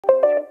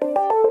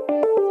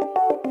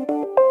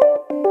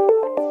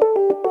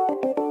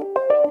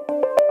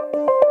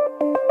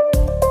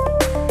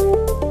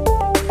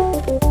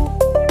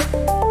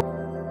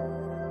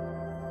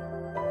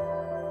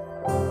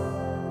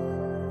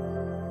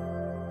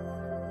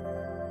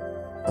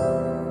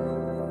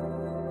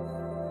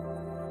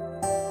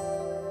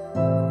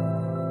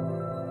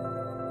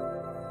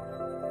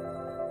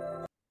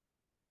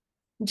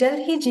Jal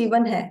hi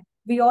jeevan hai.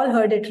 We all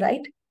heard it,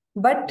 right?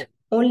 But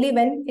only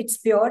when it's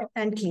pure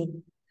and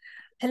clean.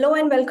 Hello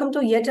and welcome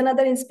to yet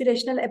another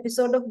inspirational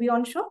episode of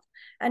Beyond Shodh.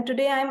 And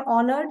today I am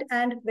honored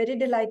and very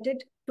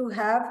delighted to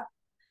have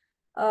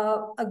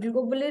a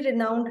globally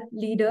renowned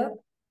leader,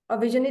 a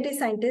visionary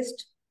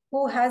scientist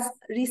who has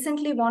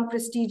recently won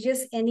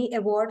prestigious Eni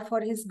Award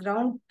for his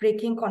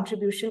groundbreaking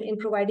contribution in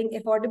providing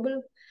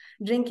affordable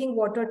drinking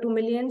water to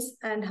millions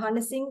and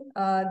harnessing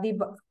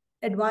the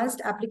advanced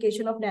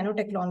application of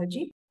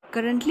nanotechnology.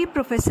 Currently,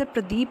 Professor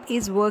Pradeep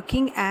is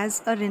working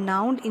as a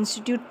renowned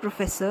institute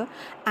professor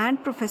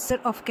and professor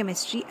of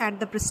chemistry at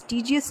the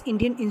prestigious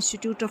Indian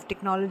Institute of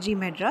Technology,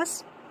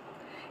 Madras.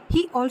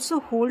 He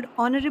also holds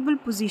honorable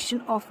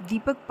position of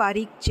Deepak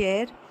Parekh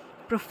Chair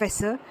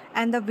Professor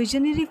and the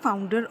visionary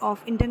founder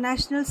of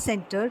International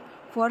Center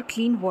for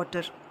Clean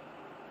Water.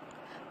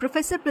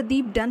 Professor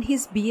Pradeep done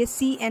his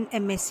BSc and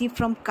MSc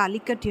from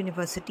Calicut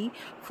University,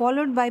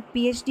 followed by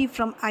PhD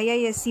from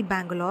IISc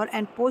Bangalore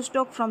and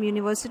postdoc from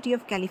University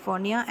of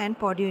California and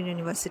Purdue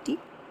University.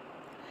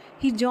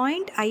 He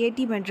joined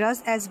IIT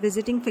Madras as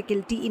visiting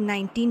faculty in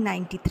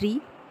 1993.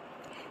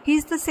 He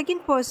is the second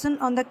person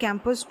on the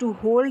campus to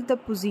hold the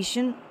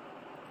position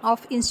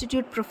of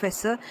institute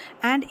professor,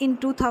 and in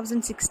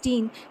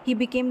 2016 he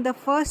became the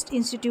first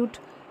institute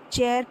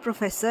chair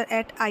professor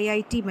at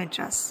IIT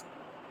Madras.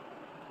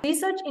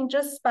 Research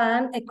interests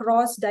span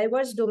across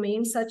diverse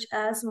domains such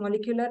as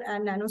molecular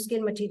and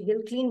nanoscale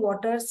material, clean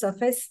water,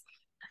 surface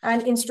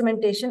and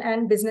instrumentation,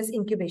 and business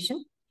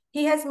incubation.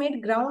 He has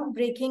made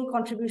groundbreaking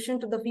contribution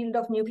to the field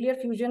of nuclear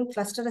fusion,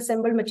 cluster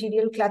assembled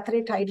material,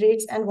 clathrate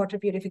hydrates, and water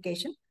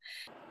purification.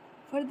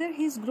 Further,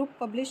 his group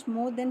published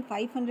more than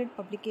 500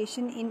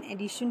 publications in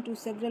addition to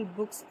several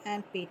books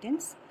and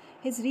patents.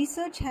 His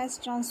research has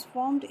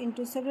transformed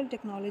into several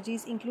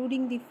technologies,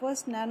 including the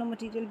first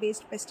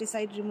nanomaterial-based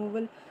pesticide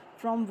removal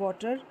from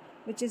water,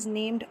 which is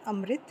named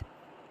Amrit.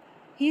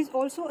 He is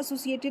also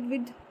associated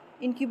with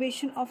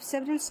incubation of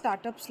several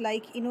startups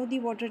like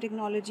Inodi Water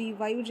Technology,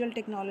 Vayujal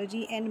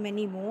Technology, and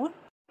many more.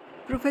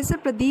 Professor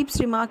Pradeep's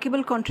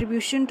remarkable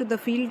contribution to the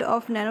field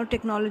of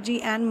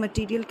nanotechnology and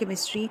material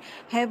chemistry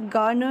have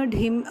garnered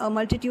him a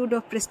multitude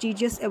of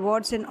prestigious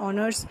awards and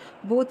honors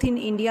both in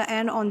India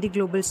and on the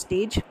global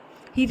stage.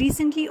 He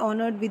recently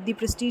honored with the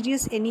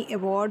prestigious Eni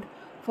Award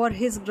for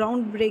his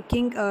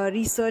groundbreaking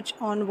research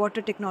on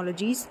water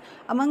technologies.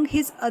 Among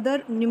his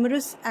other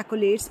numerous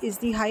accolades is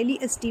the highly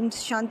esteemed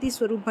Shanti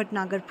Swarup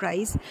Bhatnagar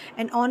Prize,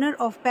 an honor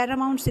of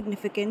paramount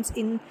significance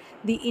in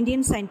the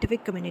Indian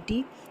scientific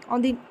community.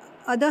 On the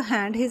other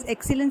hand, his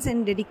excellence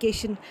and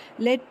dedication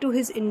led to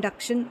his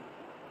induction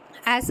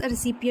as a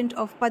recipient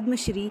of Padma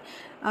Shri,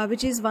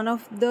 which is one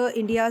of the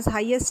India's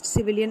highest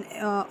civilian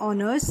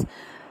honors.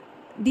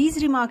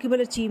 These remarkable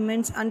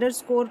achievements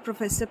underscore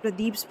Professor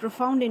Pradeep's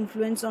profound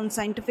influence on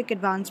scientific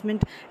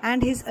advancement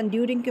and his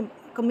enduring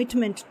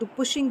commitment to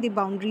pushing the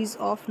boundaries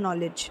of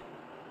knowledge.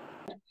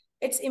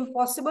 It's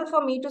impossible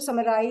for me to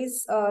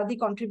summarize the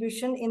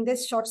contribution in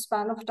this short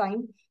span of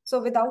time.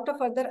 So without a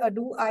further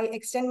ado, I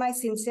extend my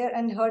sincere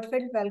and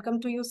heartfelt welcome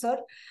to you, sir.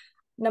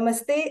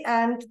 Namaste,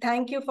 and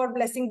thank you for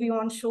blessing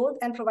Beyond Shodh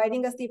and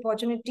providing us the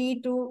opportunity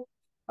to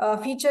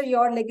feature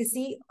your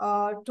legacy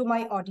to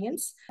my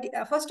audience.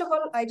 First of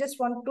all, I just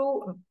want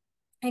to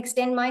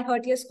extend my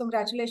heartiest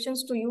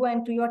congratulations to you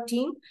and to your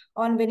team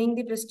on winning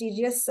the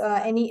prestigious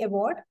Eni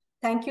Award.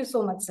 Thank you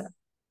so much, sir.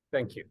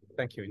 Thank you.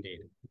 Thank you indeed.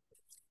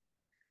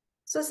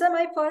 So, sir,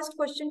 my first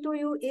question to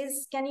you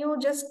is, can you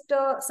just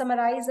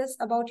summarize us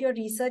about your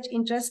research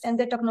interest and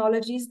the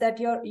technologies that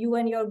you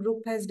and your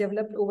group has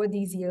developed over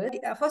these years?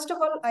 First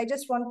of all, I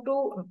just want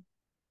to...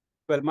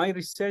 Well, my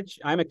research,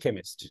 I'm a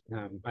chemist.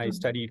 I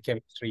studied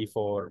chemistry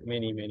for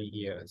many, many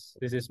years.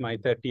 This is my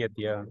 30th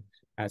year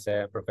as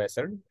a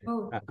professor.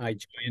 I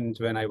joined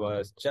when I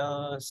was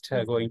just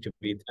going to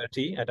be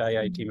 30 at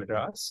IIT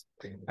Madras.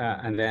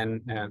 And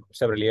then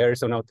several years,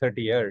 so now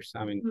 30 years.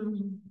 I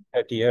mean,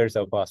 30 years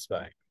have passed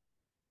by.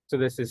 So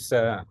this is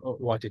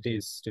what it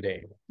is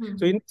today.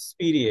 So in this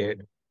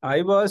period,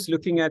 I was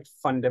looking at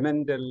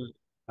fundamental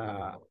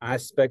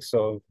aspects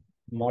of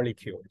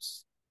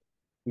molecules,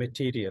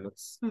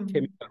 materials,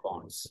 chemical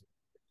bonds.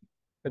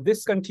 But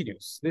this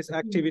continues. This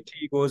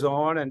activity goes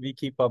on, and we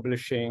keep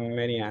publishing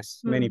many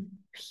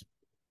papers.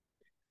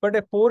 But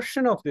a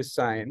portion of this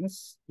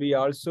science we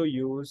also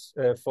use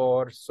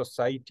for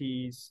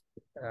society's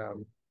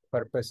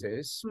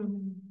purposes,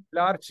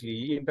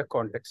 largely in the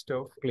context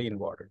of clean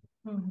water.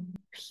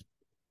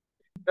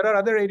 There are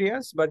other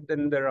areas, but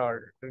then there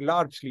are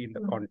largely in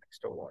the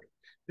context of water.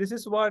 This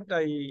is what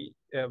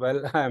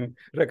I'm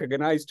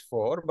recognized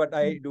for, but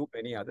I do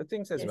many other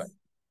things as well.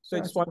 So I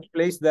just want to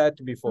place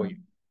that before you.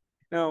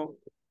 Now,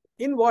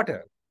 in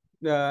water,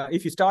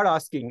 if you start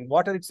asking,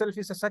 water itself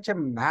is such a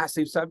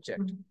massive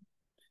subject.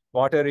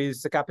 Water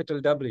is a capital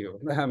W.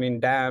 I mean,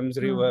 dams,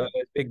 rivers,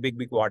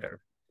 big water.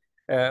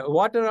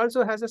 Water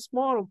also has a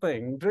small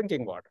thing,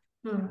 drinking water.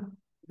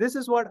 This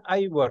is what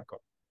I work on.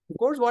 Of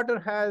course, water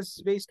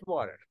has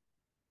wastewater.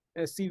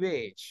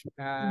 sewage,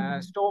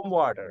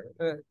 stormwater,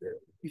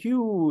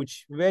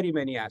 huge, very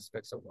many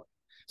aspects of water.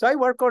 So I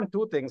work on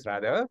two things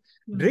rather,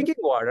 drinking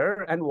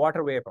water and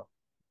water vapor.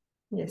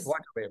 Yes.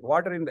 Water vapor,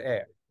 water in the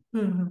air.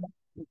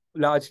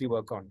 Largely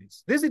work on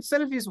this. This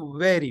itself is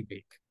very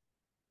big.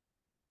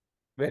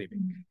 Very big.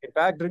 In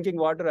fact, drinking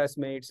water has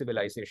made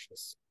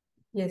civilizations.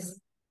 Yes.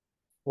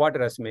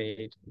 Water has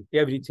made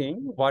everything.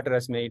 Water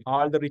has made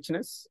all the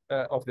richness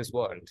of this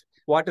world.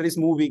 Water is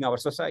moving our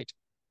society.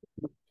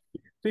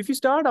 So if you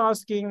start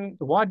asking,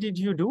 what did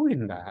you do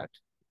in that?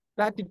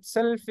 That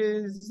itself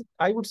is,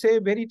 I would say,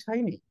 very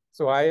tiny.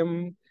 So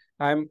I'm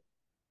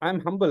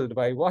humbled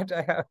by what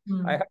I have.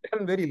 I have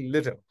done very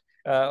little.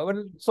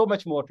 Well, so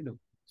much more to do.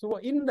 So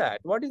in that,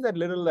 what is that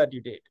little that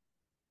you did?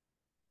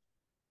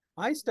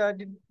 I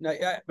started,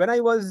 when I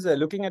was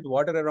looking at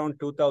water around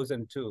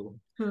 2002,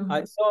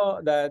 I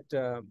saw that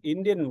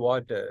Indian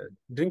water,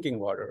 drinking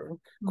water,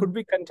 could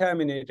be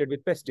contaminated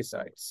with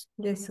pesticides.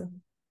 Yes, sir.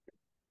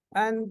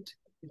 And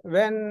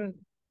when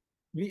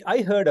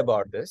I heard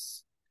about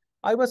this,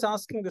 I was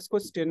asking this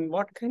question,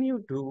 what can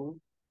you do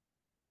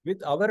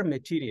with our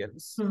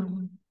materials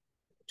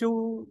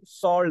to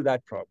solve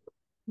that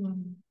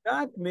problem?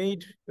 That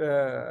made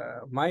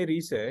my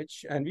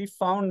research, and we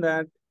found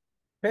that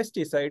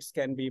pesticides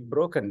can be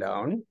broken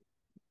down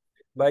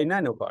by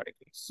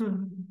nanoparticles.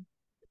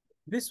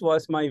 This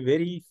was my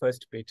very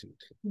first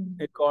patent.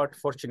 It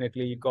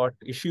fortunately got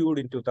issued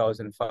in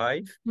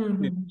 2005.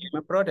 And it became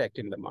a product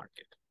in the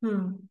market.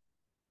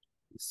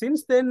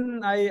 Since then,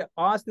 I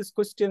asked this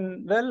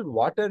question, well,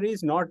 water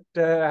is not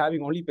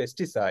having only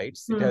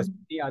pesticides. It has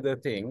many other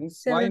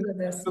things. Why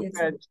not look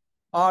at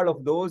all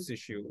of those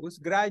issues?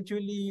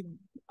 Gradually,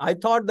 I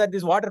thought that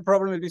this water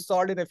problem will be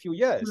solved in a few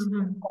years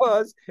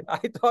because I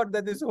thought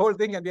that this whole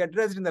thing can be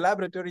addressed in the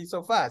laboratory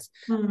so fast.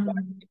 But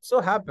it so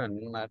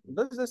happened that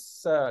this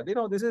is,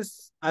 this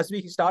is, as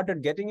we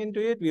started getting into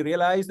it, we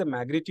realized the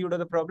magnitude of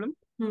the problem.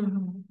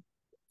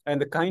 And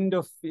the kind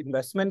of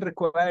investment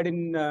required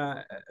in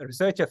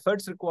research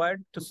efforts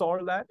required to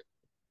solve that.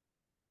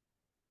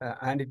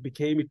 And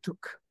it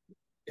took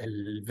a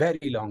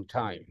very long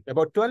time.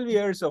 About 12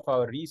 years of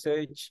our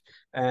research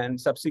and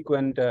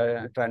subsequent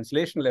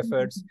translational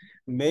efforts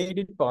made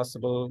it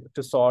possible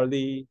to solve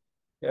the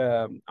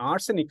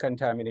arsenic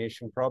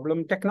contamination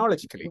problem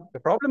technologically. The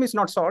problem is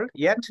not solved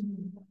yet.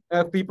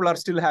 People are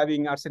still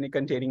having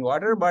arsenic-containing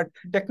water, but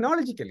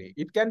technologically,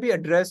 it can be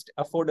addressed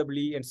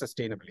affordably and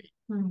sustainably.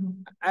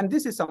 And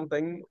this is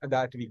something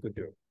that we could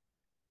do.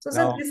 So,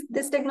 sir,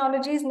 this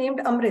technology is named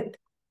Amrit.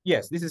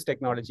 Yes, this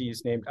technology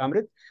is named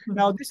Amrit.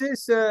 Now, this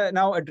is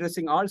now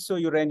addressing also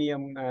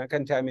uranium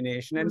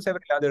contamination and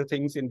several other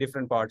things in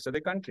different parts of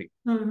the country.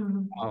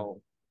 Now,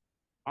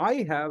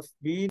 I have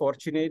been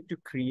fortunate to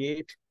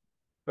create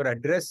or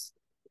address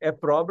a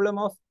problem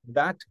of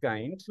that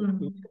kind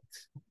with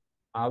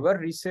our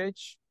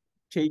research,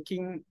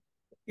 taking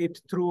it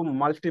through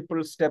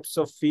multiple steps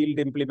of field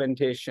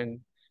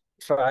implementation,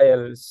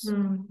 trials,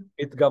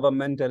 with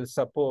governmental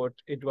support.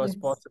 It was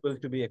possible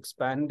to be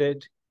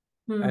expanded,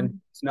 and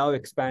it's now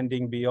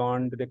expanding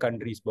beyond the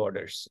country's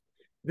borders.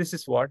 This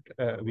is what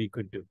we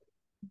could do.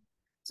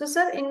 So,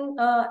 sir,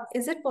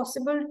 is it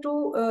possible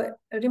to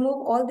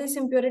remove all this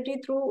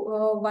impurity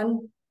through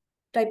one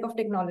type of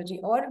technology,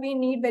 or we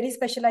need very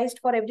specialized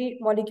for every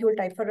molecule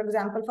type? For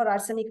example, for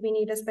arsenic, we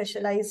need a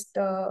specialized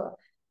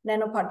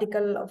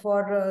nanoparticle.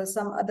 For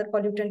some other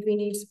pollutant, we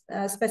need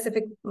a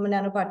specific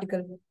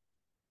nanoparticle.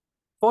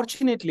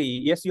 Fortunately,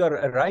 yes, you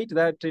are right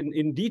that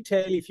in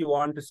detail, if you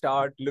want to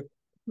start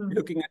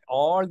looking at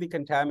all the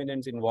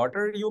contaminants in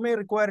water, you may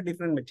require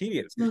different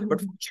materials.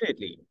 But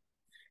fortunately,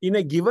 in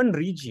a given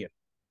region,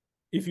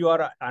 if you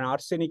are an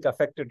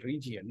arsenic-affected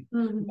region, the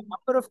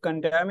number of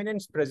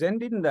contaminants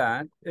present in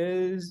that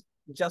is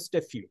just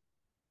a few.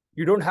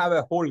 You don't have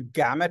a whole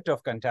gamut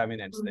of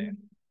contaminants there.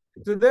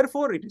 So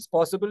therefore, it is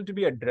possible to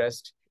be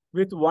addressed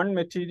with one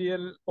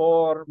material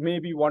or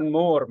maybe one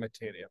more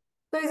material.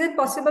 So is it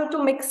possible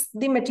to mix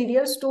the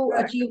materials to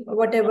achieve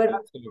whatever?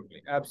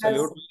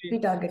 Absolutely. The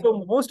target?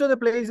 So most of the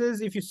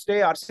places, if you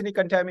stay arsenic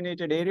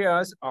contaminated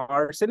areas,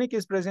 arsenic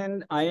is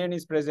present, iron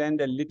is present,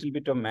 a little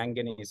bit of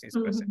manganese is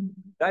present.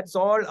 That's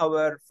all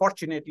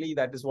fortunately,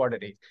 that is what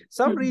it is.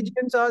 Some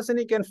regions,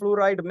 arsenic and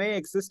fluoride may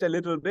exist a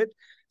little bit.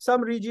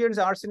 Some regions,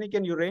 arsenic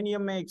and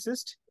uranium may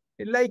exist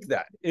like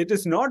that. It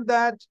is not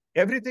that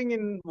everything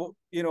in,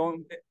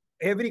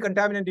 every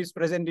contaminant is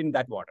present in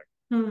that water.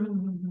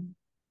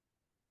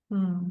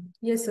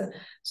 Yes, sir.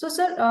 So,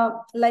 sir,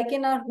 like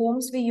in our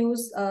homes, we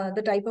use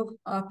the type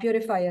of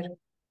purifier.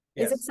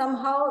 Is it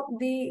somehow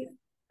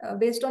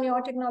based on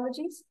your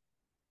technologies?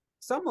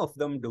 Some of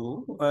them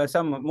do.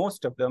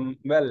 Most of them,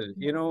 well,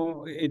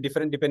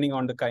 different depending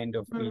on the kind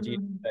of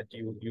region that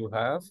you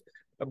have.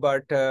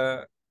 But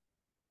the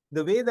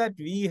way that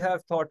we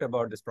have thought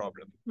about this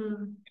problem,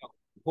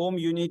 home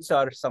units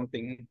are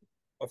something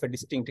of a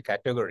distinct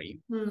category.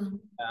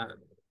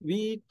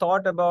 We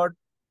thought about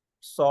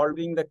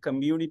solving the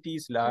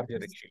community's larger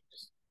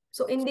issues.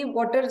 So in the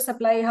water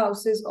supply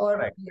houses or...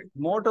 Correct.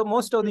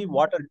 Most of the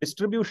water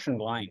distribution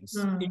lines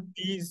in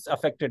these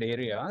affected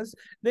areas,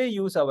 they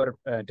use our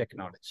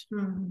technology.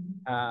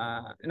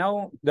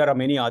 Now, there are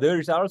many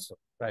others also,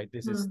 right?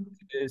 This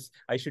is,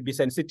 I should be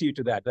sensitive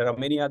to that. There are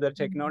many other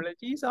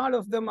technologies. All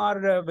of them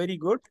are very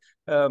good.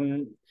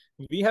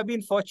 We have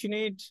been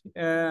fortunate,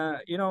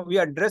 we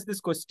addressed this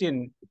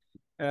question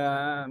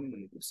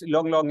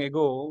long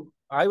ago.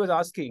 I was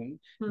asking,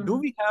 do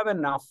we have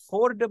an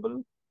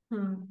affordable,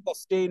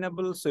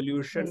 sustainable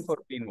solution for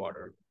clean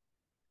water?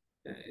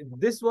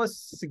 This was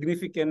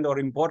significant or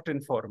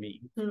important for me.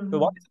 So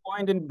what is the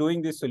point in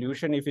doing this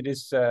solution if it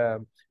is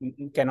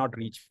cannot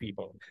reach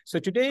people? So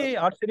today,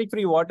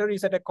 arsenic-free water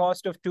is at a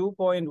cost of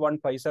 2.1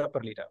 paisa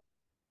per liter.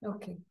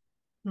 Okay.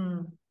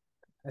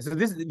 So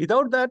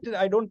without that,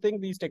 I don't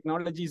think these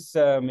technologies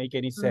make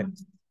any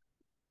sense,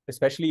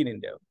 especially in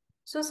India.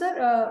 So,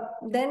 sir,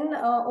 then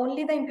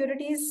only the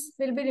impurities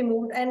will be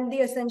removed and the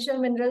essential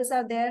minerals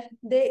are there.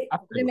 They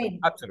remain.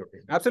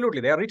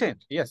 Absolutely. They are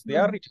retained. Yes, they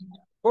are retained.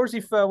 Of course,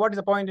 if what is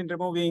the point in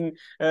removing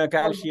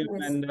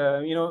calcium and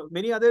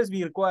many others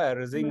we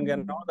require, zinc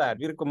and all that.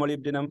 We require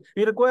molybdenum.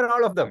 We require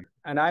all of them.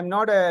 And I'm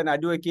not an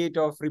advocate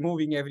of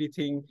removing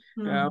everything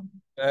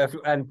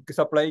and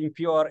supplying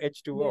pure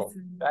H2O.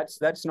 Yes,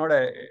 that's not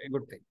a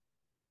good thing.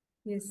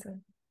 Yes, sir.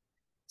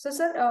 So,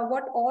 sir,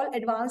 what all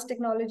advanced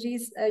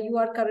technologies you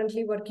are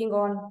currently working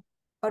on,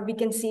 or we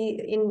can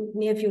see in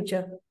near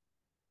future?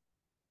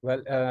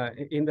 Well,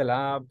 in the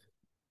lab,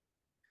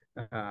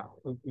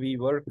 we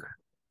work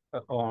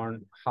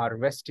on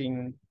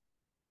harvesting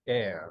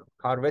air,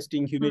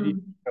 harvesting humidity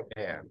from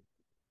air.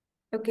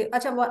 Okay.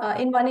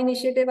 In one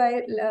initiative,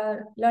 I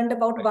learned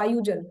about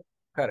Vayu Jal.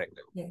 Correct.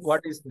 Yes.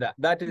 What is that?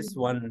 That is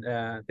one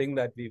thing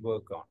that we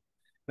work on.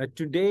 Now,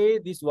 today,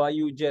 this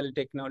Vayu Gel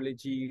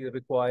technology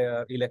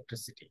require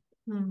electricity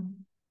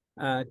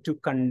to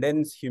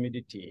condense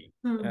humidity,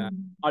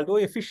 although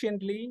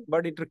efficiently,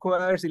 but it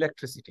requires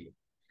electricity.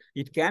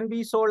 It can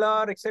be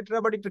solar,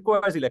 etc., but it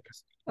requires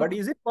electricity. Okay. But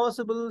is it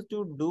possible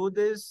to do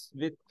this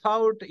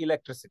without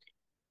electricity?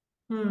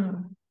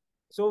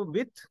 So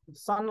with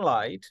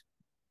sunlight,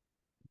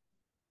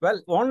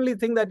 well, only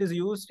thing that is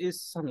used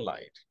is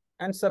sunlight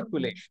and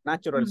circulation,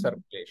 natural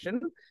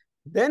circulation.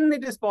 Then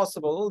it is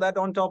possible that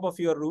on top of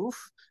your roof,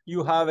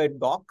 you have a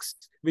box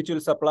which will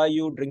supply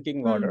you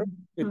drinking water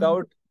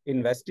without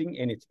investing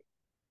anything.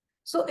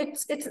 So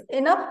it's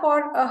enough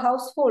for a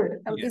household.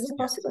 Yes, is it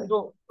possible?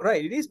 So,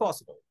 right, it is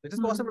possible. It is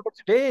possible. But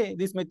today,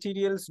 these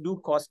materials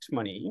do cost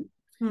money.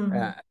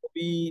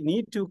 We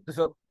need to,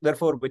 so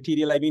therefore,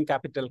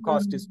 capital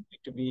cost is going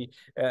to be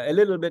a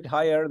little bit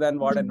higher than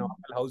what a normal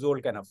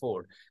household can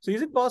afford. So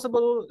is it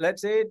possible,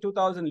 let's say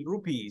 2,000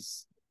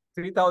 rupees,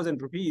 3,000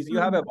 rupees, you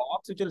have a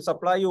box which will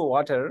supply you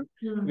water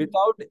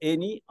without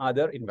any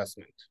other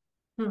investment.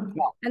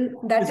 Now, and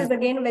that is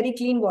again very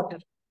clean water.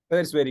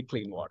 It's very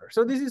clean water.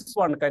 So this is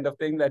one kind of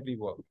thing that we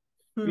work.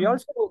 We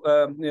also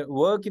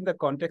work in the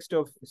context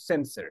of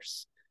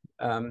sensors.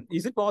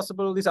 Is it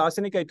possible, this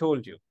arsenic I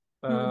told you,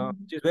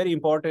 which is very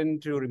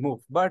important to remove,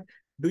 but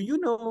do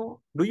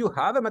you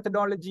have a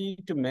methodology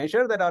to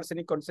measure that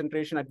arsenic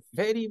concentration at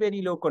very,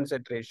 very low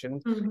concentration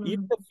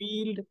in the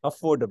field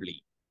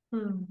affordably?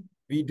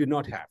 We do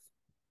not have.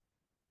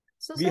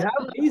 So, we have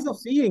ways of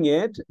seeing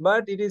it,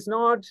 but it is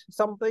not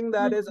something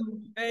that is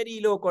very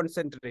low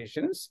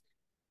concentrations.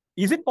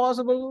 Is it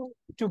possible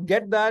to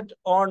get that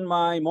on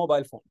my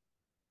mobile phone?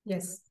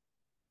 Yes.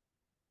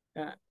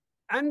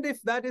 And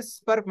if that is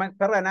per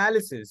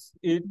analysis,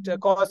 it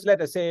costs,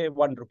 let us say,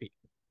 1 rupee.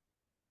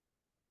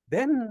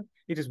 Then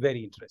it is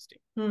very interesting.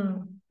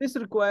 This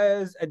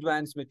requires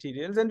advanced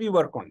materials and we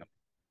work on them.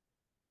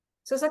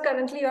 So, sir,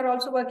 currently you're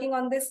also working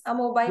on this, a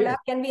mobile app.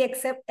 Can we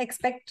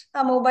expect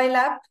a mobile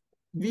app?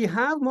 We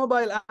have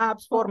mobile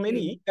apps for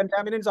many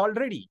contaminants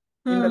already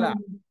in the lab.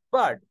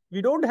 But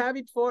we don't have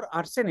it for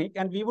arsenic,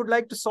 and we would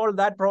like to solve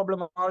that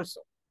problem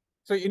also.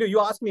 So, you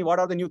asked me what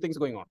are the new things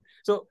going on.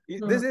 So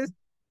this is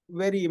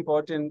very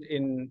important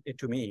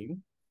to me.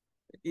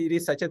 It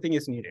is such a thing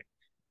is needed.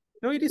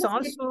 No, it is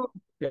also,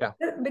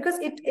 because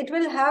it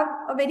will have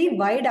a very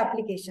wide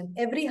application.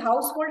 Every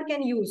household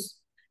can use.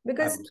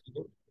 Because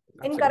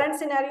in current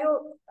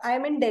scenario, I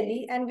am in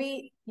Delhi and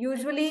we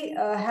usually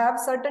have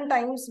certain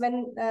times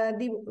when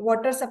the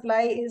water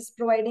supply is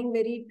providing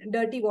very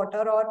dirty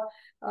water or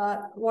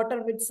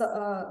water with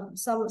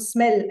some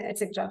smell,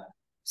 etc.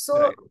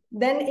 So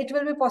then it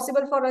will be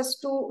possible for us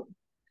to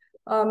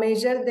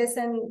measure this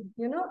and,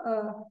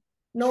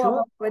 know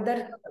about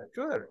whether...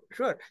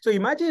 Sure. So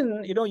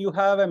imagine, you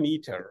have a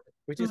meter,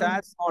 which is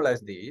as small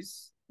as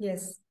this.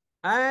 Yes.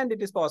 And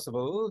it is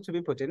possible to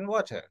be put in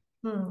water.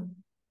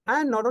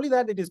 And not only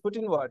that, it is put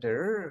in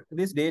water,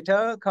 this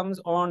data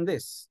comes on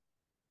this.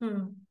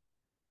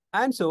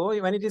 And so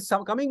when it is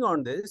coming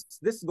on this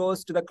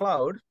goes to the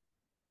cloud.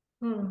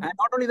 And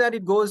not only that,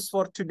 it goes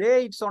for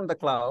today, it's on the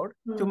cloud.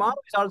 Tomorrow,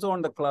 it's also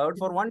on the cloud.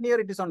 For 1 year,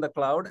 it is on the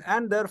cloud.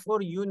 And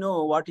therefore, you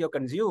know what you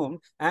consume.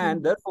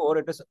 And therefore,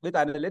 it is with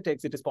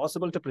analytics, it is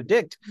possible to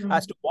predict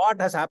as to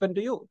what has happened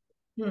to you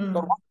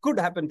or what could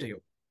happen to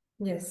you.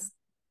 Yes.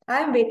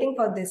 I'm waiting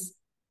for this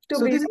to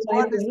So be this is my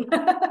what is thing.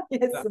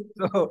 Yes.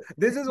 so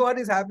this is what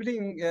is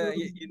happening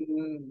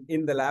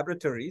in the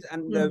laboratories,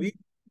 and we,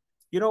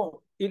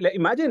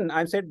 imagine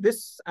I've said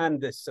this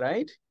and this,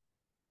 right?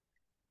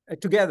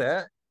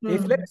 Together,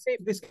 if let's say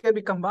if this can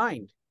be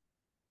combined,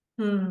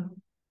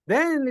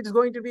 then it's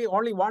going to be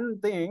only one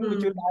thing,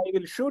 which I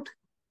will shoot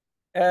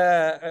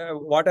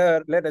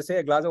water, let us say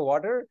a glass of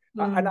water,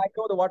 and I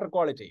know the water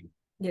quality.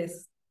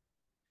 Yes.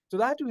 So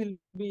that will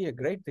be a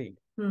great thing.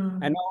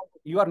 And now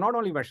you are not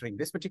only measuring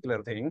this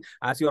particular thing,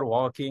 as you are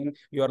walking,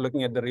 you are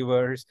looking at the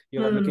rivers,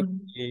 you are looking,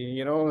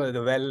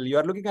 the well, you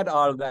are looking at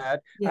all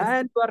that,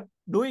 and you are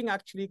doing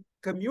actually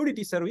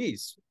community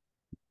service.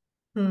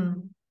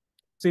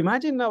 So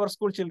imagine our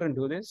school children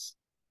do this,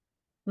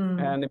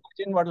 and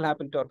imagine what will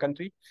happen to our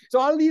country. So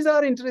all these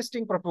are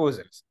interesting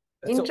proposals.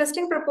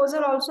 Interesting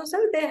proposal also,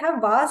 sir. They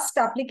have vast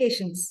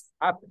applications.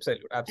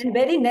 Absolutely. And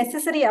very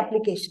necessary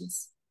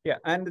applications. Yeah,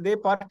 and they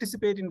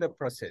participate in the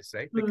process,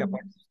 right?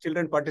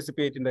 Children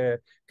participate in the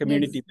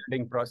community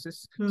building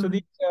process. So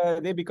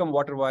they become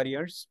water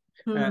warriors.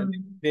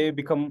 They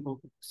become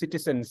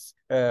citizens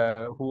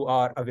who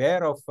are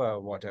aware of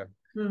water.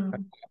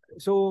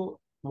 So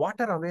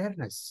water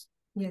awareness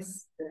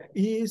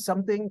is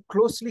something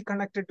closely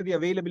connected to the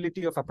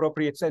availability of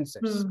appropriate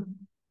sensors.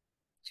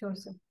 Sure,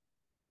 sir.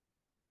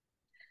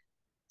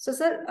 So,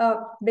 sir,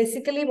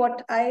 basically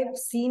what I've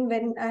seen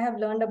when I have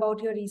learned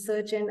about your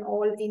research and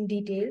all in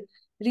detail,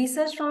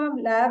 research from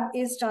a lab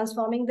is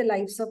transforming the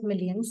lives of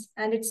millions.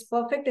 And it's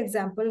perfect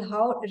example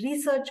how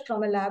research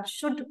from a lab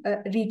should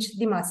reach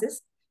the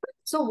masses.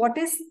 So what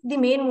is the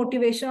main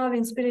motivation or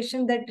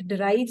inspiration that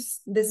derives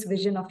this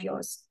vision of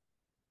yours?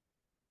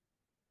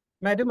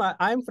 Madam,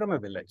 I'm from a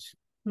village.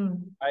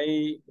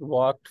 I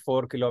walked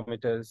 4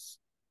 kilometers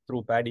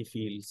through paddy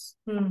fields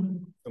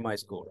to my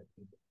school.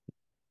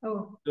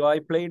 Oh. So I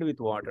played with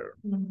water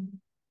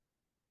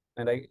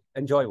and I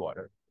enjoy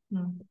water.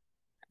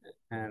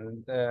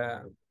 And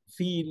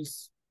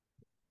fields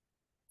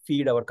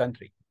feed our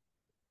country.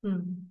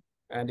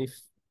 And if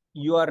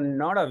you are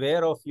not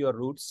aware of your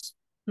roots,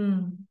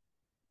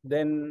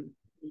 then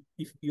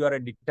if you are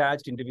a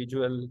detached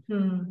individual,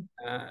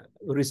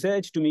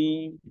 research to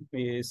me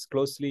is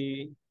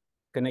closely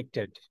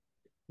connected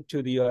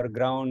to your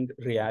ground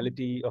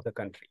reality of the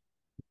country.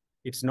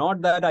 It's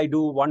not that I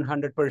do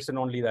 100%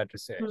 only that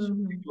research.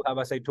 You have,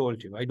 as I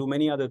told you, I do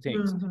many other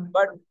things.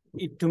 But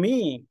to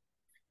me,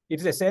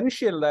 it is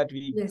essential that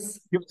we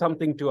give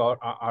something to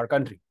our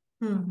country.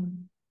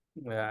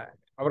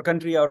 Our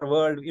country, our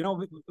world,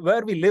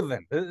 where we live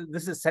in.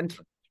 This is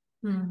central.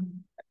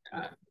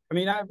 I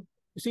mean,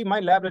 you see,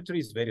 my laboratory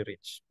is very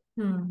rich.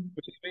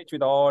 Which is rich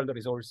with all the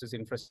resources,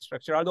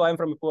 infrastructure. Although I'm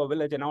from a poor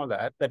village and all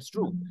that, that's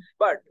true.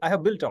 But I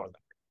have built all that.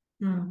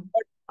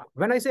 But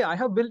when I say I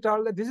have built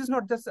all that, this is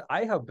not just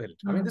I have built.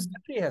 I mean, this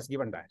country has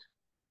given that.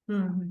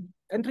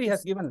 Country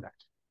has given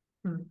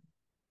that.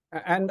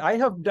 And I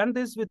have done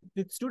this with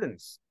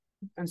students.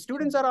 And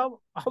students are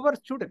our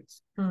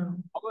students,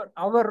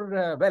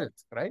 our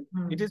wealth, right?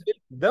 It is with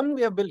them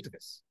we have built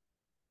this.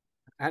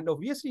 And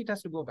obviously it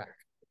has to go back.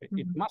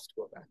 It must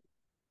go back.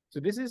 So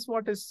this is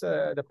what is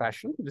the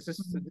passion. This is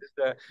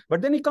the,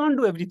 but then you can't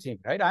do everything,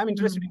 right? I'm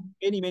interested in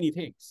many, many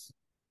things.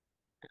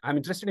 I'm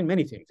interested in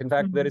many things. In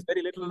fact, there is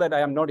very little that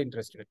I am not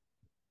interested in.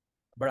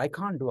 But I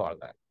can't do all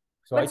that.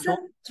 So but sir,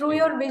 through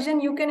your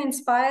vision, you can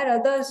inspire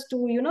others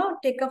to,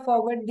 take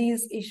forward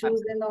these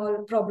issues and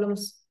all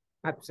problems.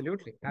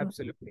 Absolutely.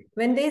 Absolutely.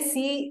 When they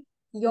see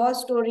your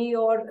story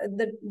or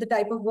the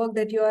type of work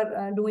that you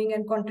are doing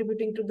and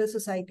contributing to the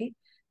society,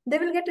 they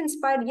will get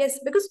inspired. Yes,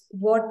 because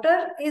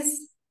water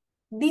is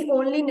the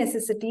only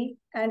necessity,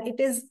 and it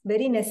is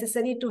very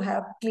necessary to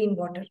have clean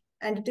water.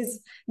 And it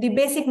is the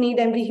basic need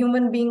every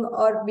human being,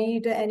 or be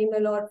it an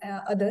animal or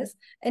others,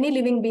 any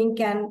living being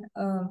can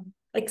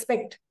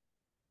expect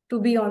to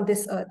be on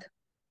this earth.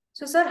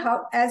 So, sir,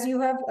 how, as you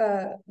have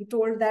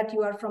told that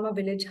you are from a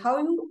village, how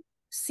you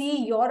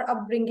see your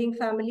upbringing,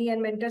 family,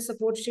 and mentor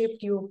support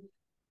shaped you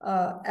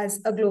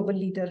as a global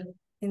leader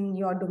in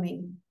your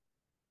domain?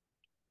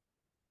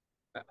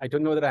 I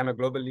don't know that I'm a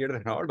global leader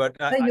and all, but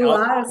sir, you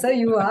are.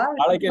 You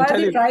are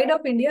the pride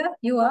of India.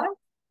 You are.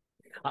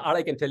 All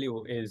I can tell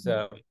you is,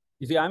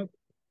 you see,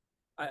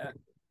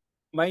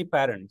 my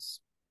parents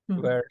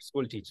were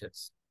school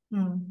teachers,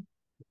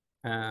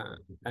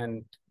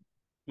 and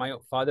my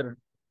father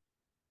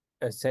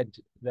said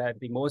that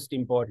the most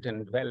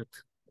important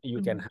wealth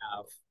you can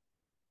have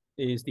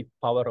is the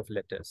power of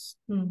letters.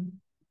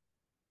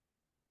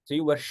 So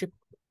you worship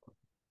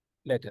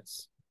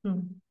letters,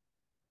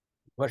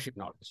 worship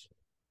knowledge.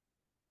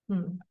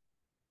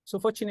 So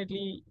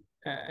fortunately,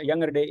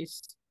 younger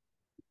days,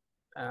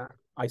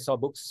 I saw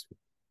books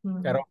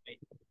around me.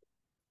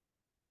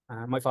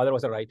 My father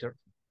was a writer.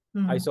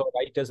 I saw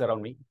writers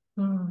around me.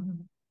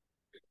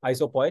 I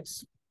saw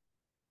poets.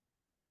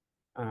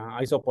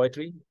 I saw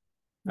poetry.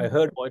 I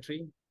heard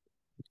poetry.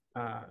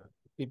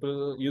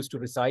 People used to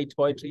recite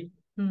poetry.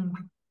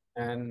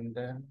 And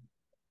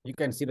you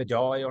can see the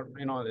joy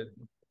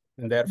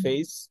in their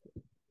face.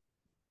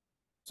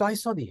 So I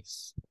saw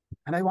these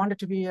and I wanted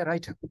to be a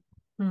writer.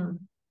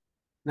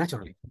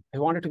 Naturally, I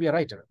wanted to be a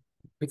writer.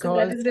 So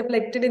that is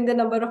reflected in the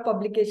number of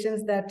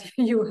publications that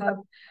you have.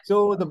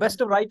 So the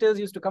best of writers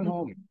used to come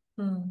home.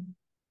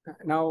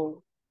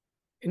 Now,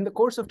 in the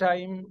course of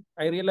time,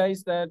 I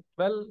realized that,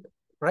 well,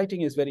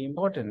 writing is very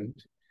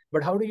important,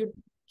 but how do you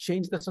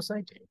change the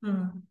society?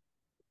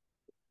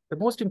 The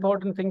most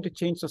important thing to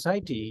change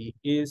society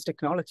is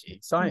technology,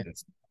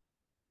 science.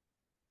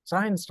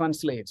 Science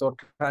translates or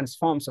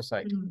transforms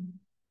society.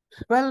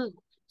 Well,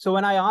 so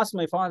when I asked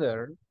my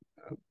father,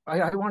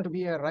 I want to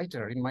be a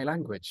writer in my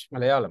language,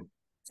 Malayalam.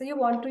 So you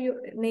want to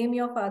name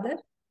your father?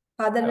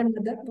 Father and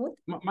mother, both?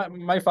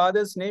 My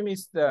father's name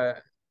is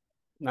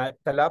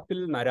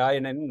Thalappil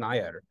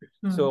Nair.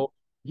 So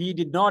he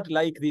did not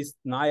like this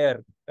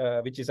Nair,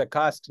 which is a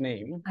caste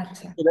name.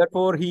 So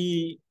therefore,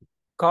 he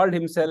called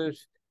himself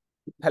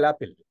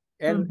Thalappil,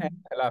 N and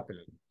Thalappil.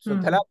 So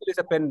Thalappil is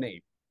a pen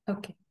name.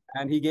 Okay.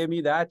 And he gave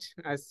me that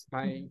as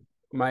my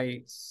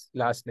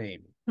last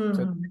name.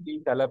 So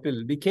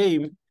Thalappil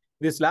became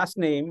this last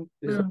name.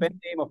 This is a pen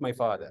name of my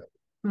father.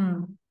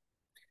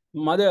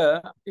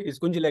 Mother is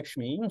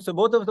Kunjalakshmi. So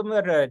both of them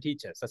are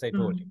teachers, as I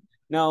told you.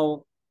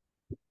 Now,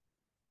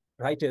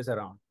 writers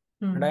around.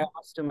 And I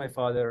asked my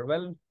father,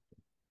 well,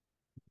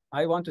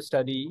 I want to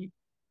study.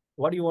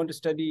 What do you want to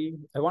study?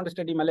 I want to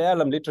study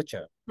Malayalam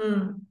literature.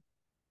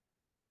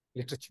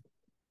 Literature.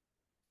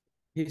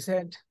 He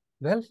said,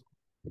 well,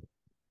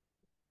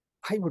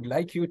 I would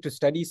like you to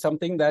study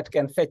something that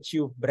can fetch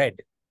you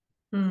bread.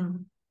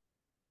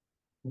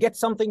 Get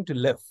something to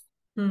live.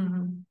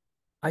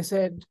 I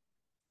said,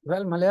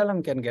 well,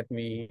 Malayalam can get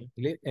me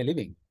a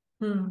living.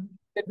 He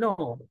said,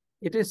 no,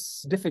 it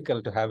is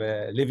difficult to have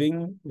a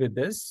living with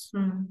this.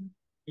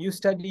 You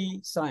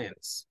study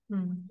science.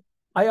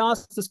 I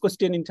asked this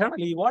question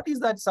internally, what is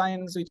that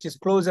science which is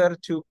closer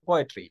to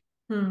poetry?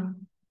 Because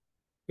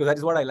that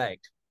is what I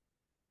liked.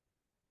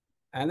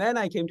 And then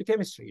I came to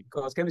chemistry,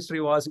 because chemistry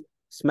was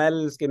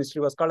smells, chemistry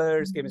was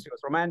colors, chemistry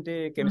was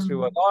romantic, chemistry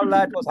was all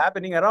that was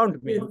happening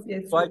around me.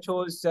 So I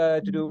chose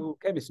to do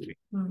chemistry.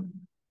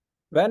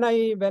 When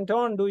I went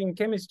on doing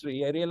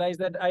chemistry, I realized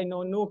that I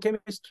know no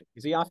chemistry.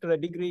 You see, after a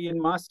degree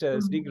in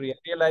master's degree, I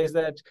realized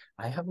that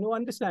I have no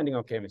understanding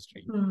of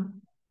chemistry.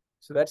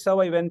 So that's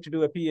how I went to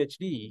do a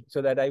PhD, so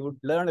that I would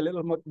learn a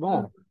little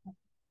more.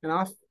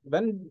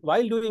 And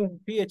while doing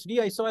PhD,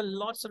 I saw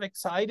lots of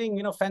exciting,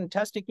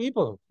 fantastic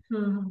people.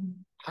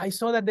 I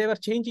saw that they were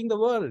changing the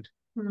world.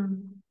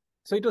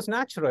 So it was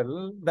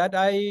natural that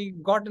I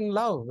got in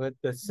love with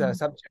this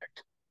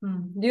subject.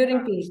 During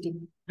PhD?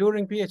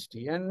 During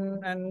PhD.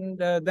 And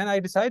then I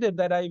decided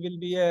that I will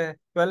be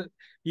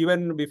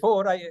even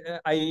before,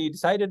 I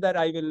decided that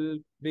I will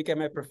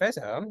become a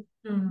professor.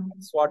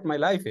 That's what my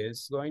life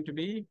is going to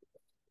be.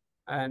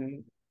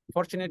 And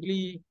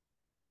fortunately,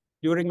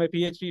 during my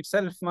PhD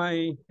itself,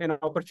 an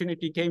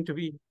opportunity came to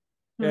be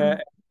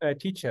a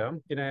teacher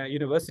in a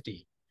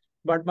university.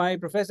 But my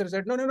professor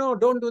said, no,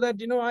 don't do that.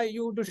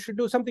 You should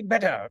do something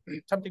better,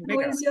 something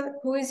bigger.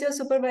 Who is your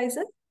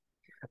supervisor?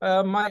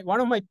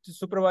 One of my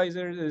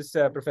supervisors is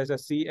Professor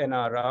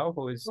C.N.R. Rao,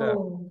 who is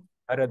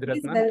Aradratna.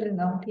 He's well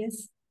renowned,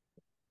 yes.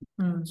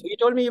 So he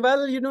told me,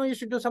 well, you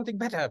should do something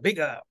better,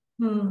 bigger.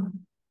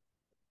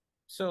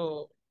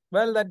 So,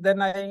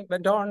 then I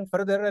went on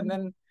further, and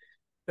then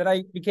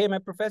I became a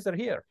professor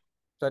here.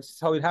 That's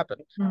how it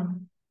happened.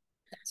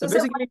 So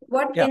basically,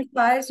 what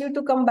inspires you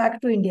to come back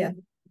to India?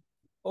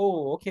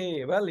 Oh,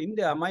 okay. Well,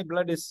 India, my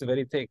blood is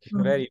very thick,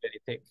 very, very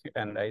thick.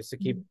 And I used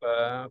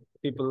to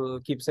people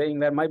keep saying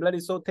that my blood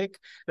is so thick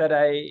that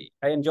I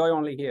enjoy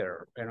only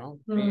here,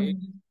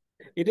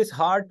 It is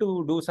hard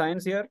to do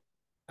science here.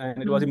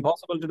 And it was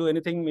impossible to do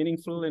anything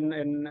meaningful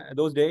in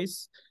those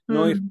days.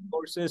 No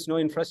courses, no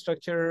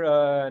infrastructure,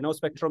 no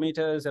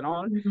spectrometers and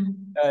all,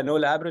 no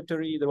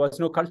laboratory. There was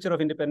no culture of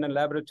independent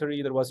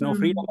laboratory. There was no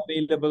freedom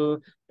available,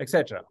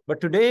 etc.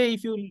 But today,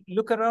 if you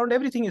look around,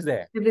 everything is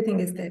there. Everything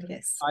is there,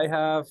 yes. I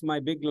have my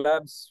big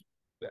labs.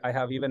 I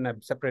have even a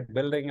separate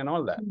building and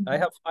all that. I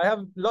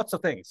have lots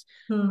of things.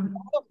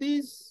 All of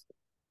these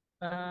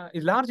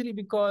is largely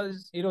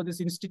because,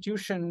 this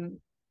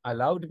institution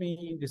allowed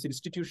me, this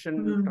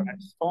institution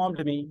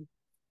transformed me,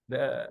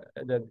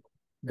 the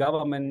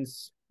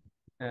governments,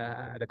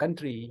 the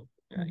country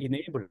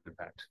enabled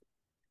that.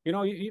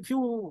 If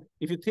you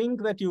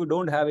think that you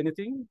don't have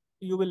anything,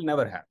 you will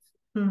never have.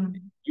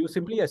 You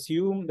simply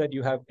assume that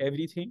you have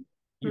everything.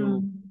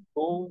 You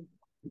go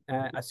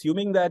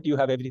assuming that you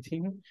have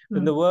everything,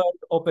 then the world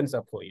opens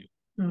up for you.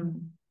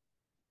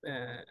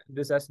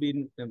 This has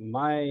been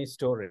my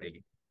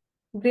story.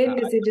 Great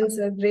decision,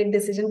 sir. Great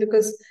decision,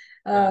 because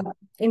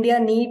India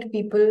need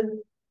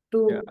people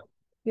to,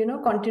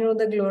 continue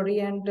the glory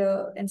and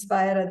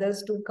inspire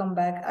others to come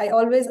back. I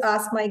always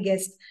ask my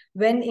guests,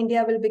 when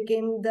India will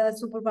become the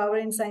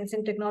superpower in science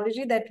and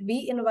technology, that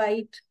we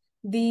invite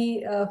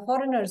the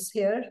foreigners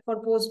here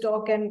for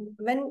postdoc, and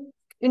when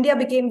India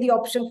became the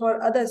option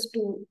for others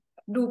to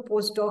do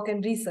postdoc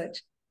and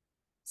research.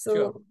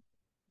 So,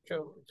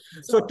 sure.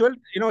 So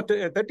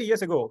 30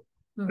 years ago,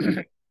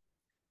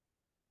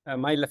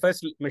 My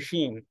first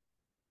machine,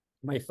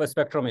 my first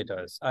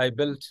spectrometers, I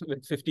built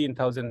with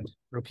 15,000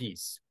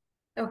 rupees.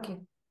 Okay.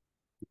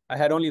 I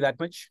had only that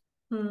much,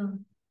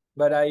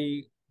 but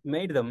I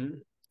made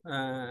them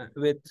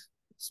with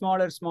small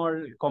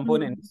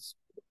components.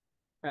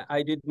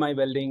 I did my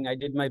welding, I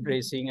did my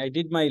bracing, I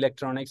did my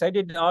electronics, I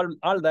did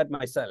all that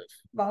myself.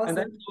 Wow, and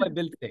sir. that's how I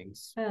built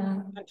things.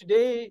 And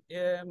today,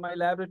 my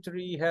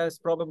laboratory has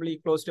probably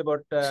close to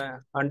about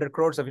 100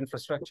 crores of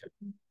infrastructure.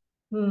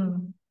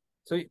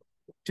 So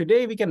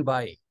today we can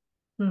buy.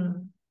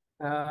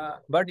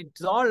 But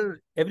it's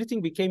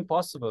everything became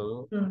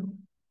possible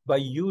by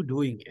you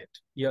doing it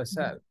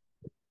yourself.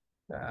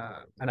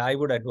 And I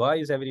would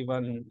advise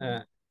everyone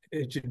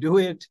to do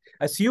it.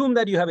 Assume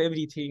that you have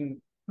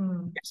everything.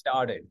 Get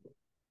started.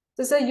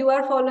 So, sir, you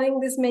are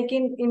following this Make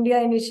in India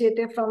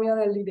initiative from your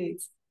early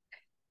days.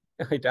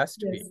 It has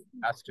to be. It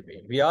has to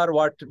be. We are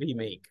what we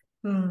make.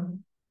 Very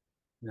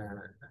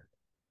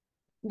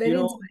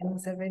inspiring,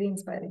 sir. Very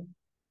inspiring.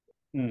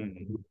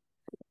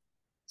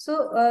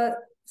 So,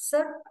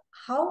 sir,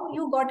 how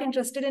you got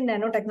interested in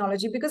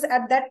nanotechnology? Because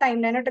at that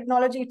time,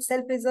 nanotechnology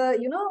itself is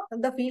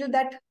the field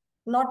that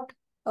not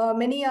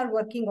many are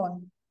working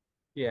on.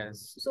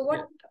 Yes. So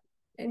what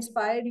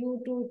inspired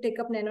you to take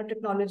up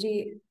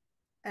nanotechnology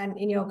and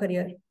in your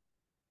career?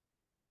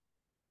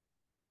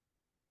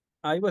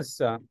 I was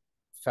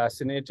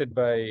fascinated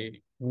by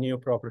new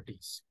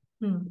properties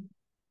and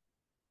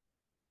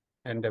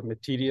the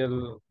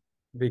material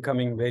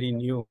becoming very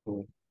new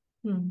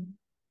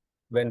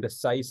when the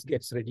size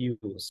gets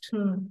reduced.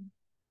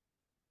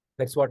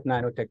 That's what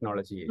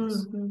nanotechnology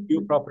is.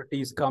 New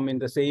properties come in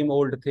the same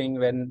old thing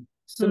when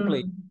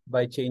simply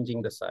by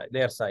changing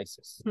their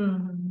sizes.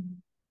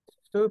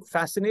 So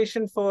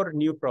fascination for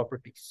new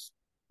properties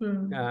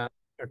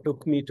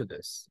took me to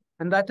this.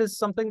 And that is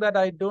something that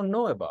I don't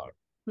know about.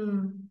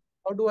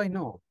 How do I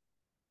know?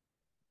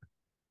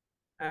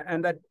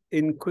 And that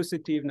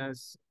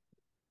inquisitiveness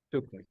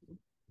took me.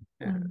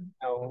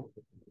 Now,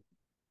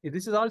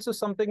 this is also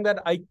something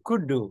that I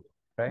could do,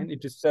 right?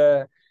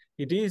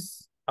 It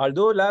is,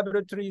 although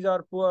laboratories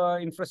are poor,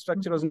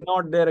 infrastructure was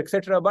not there,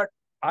 etc., but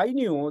I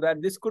knew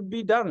that this could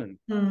be done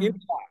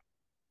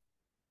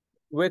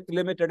with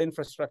limited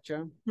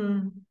infrastructure,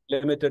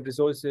 limited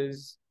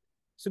resources.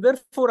 So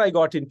therefore, I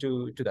got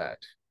into that.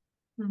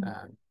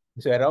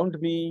 So around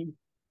me,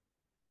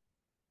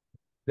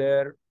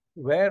 there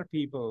were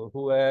people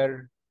who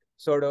were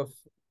sort of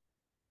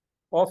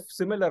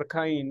similar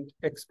kind,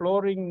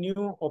 exploring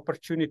new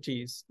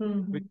opportunities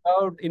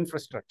without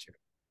infrastructure.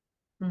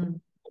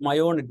 My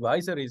own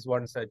advisor is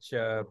one such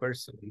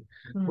person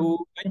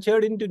who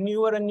ventured into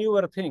newer and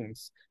newer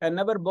things and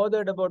never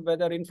bothered about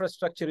whether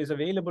infrastructure is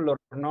available or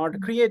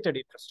not, created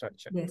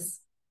infrastructure.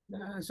 Yes.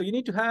 So you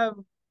need to have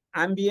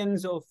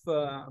ambience of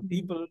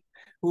people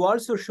who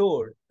also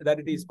showed that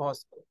it is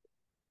possible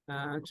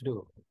to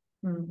do.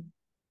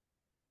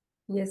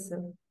 Yes,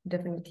 sir,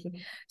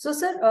 definitely. So,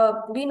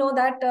 sir, we know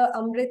that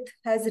Amrit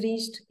has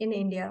reached in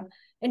India.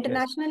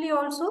 Internationally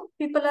also,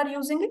 people are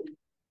using it?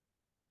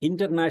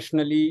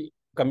 Internationally,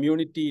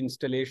 community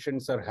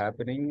installations are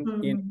happening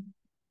in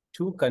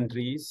 2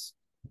 countries,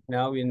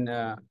 now in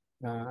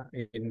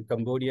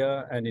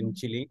Cambodia and in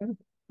Chile.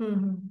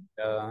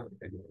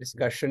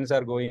 Discussions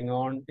are going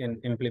on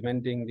in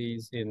implementing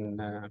these in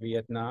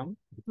Vietnam.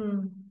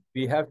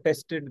 We have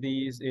tested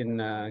these in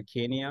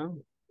Kenya,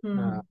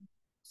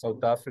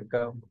 South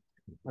Africa,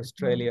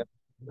 Australia,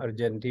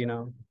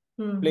 Argentina,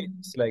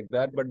 places like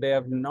that, but they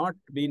have not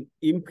been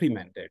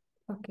implemented.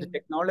 The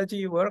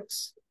technology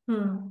works.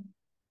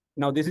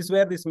 Now, this is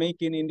where this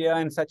Make in India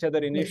and such other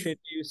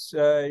initiatives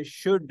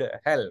should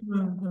help.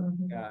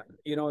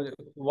 You know,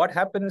 what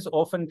happens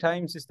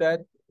oftentimes is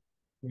that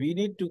we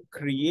need to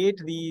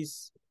create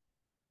these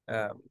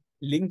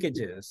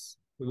linkages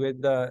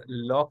with the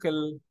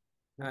local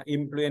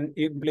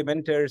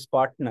implementers,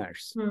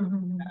 partners,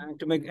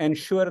 to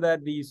ensure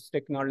that these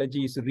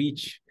technologies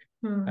reach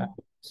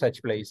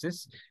such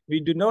places. We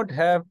do not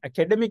have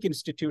academic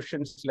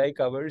institutions like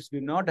ours, do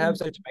not have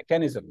such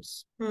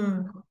mechanisms.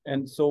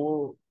 And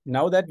so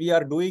now that we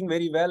are doing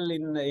very well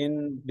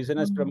in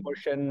business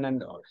promotion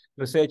and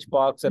research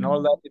parks and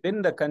all that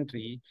within the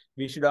country,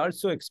 we should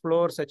also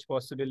explore such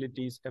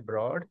possibilities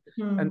abroad.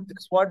 And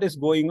that's what is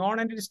going on,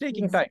 and it is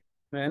taking time.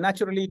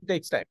 Naturally, it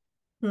takes time.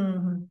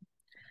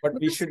 But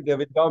we should,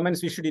 with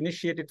governments, we should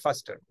initiate it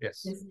faster.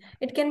 Yes.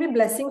 It can be a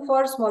blessing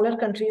for smaller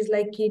countries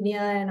like Kenya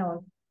and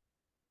all.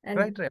 And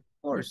right. Of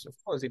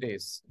course it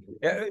is.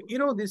 You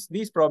know,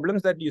 these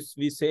problems that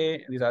we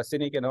say, these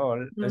arsenic and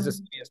all, there's a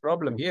serious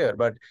problem here,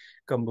 but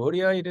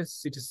Cambodia, it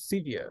is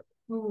severe.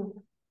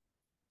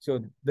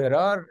 So there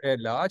are a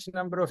large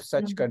number of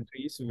such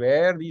countries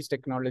where these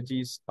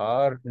technologies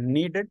are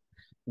needed.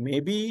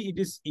 Maybe it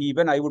is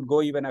even, I would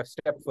go even a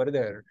step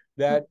further,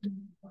 that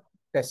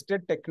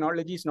tested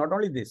technologies, not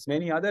only this,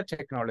 many other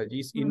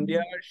technologies, India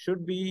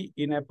should be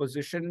in a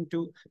position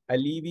to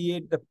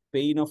alleviate the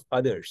pain of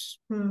others.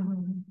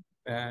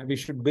 We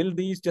should build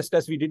these just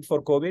as we did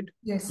for COVID.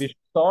 Yes. We should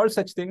solve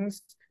such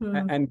things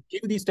and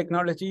give these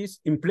technologies,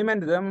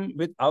 implement them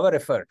with our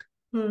effort.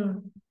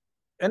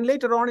 And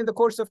later on in the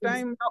course of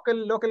time,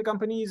 local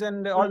companies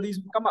and all these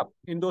will come up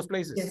in those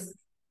places. Yes.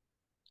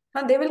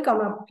 And they will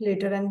come up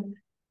later, and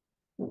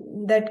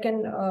that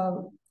can,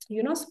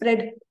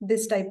 spread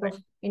this type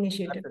of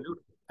initiative.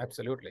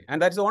 Absolutely.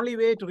 And that's the only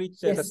way to reach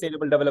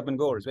sustainable development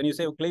goals. When you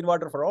say clean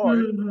water for all,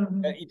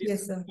 it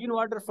is clean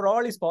water for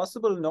all is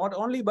possible not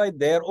only by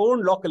their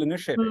own local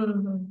initiative,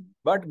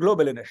 but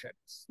global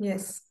initiatives.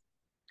 Yes.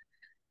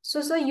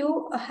 So, sir,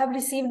 you have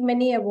received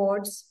many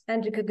awards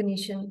and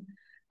recognition.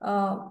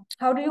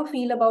 How do you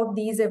feel about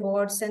these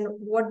awards and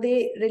what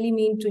they really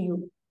mean to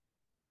you?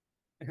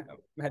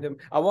 Madam,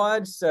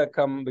 awards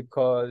come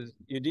because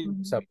you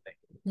did something.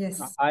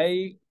 Yes.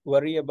 I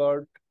worry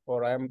about,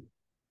 or I'm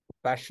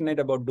passionate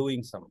about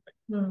doing something.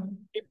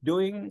 Keep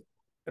doing,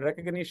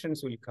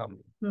 recognitions will come.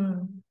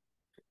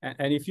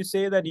 And if you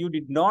say that you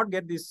did not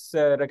get these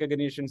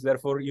recognitions,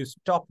 therefore you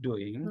stop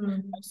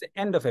doing, that's the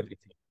end of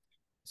everything.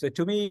 So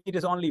to me, it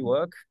is only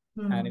work.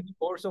 And in the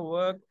course of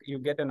work, you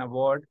get an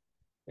award.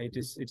 It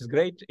is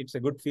great. It's a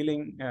good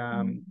feeling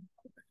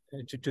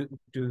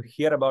to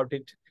hear about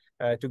it,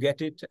 to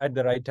get it at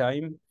the right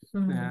time.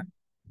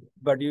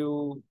 But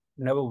you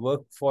never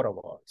work for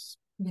awards.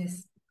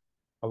 Yes.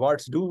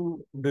 Awards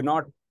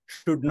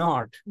should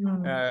not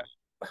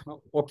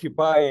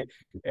occupy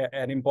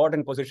an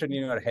important position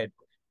in your head.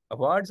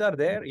 Awards are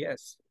there,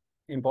 yes,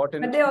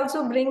 important. But they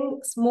also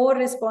bring more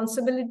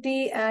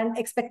responsibility and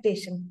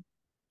expectation.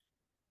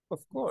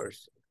 Of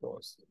course.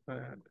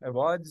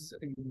 Awards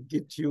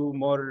get you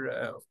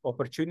more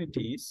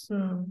opportunities,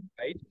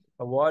 right?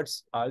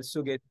 Awards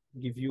also give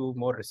you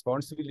more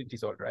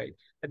responsibilities, all right?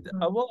 And the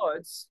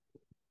awards,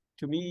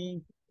 to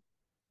me,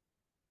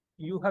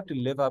 you have to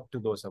live up to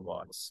those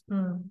awards.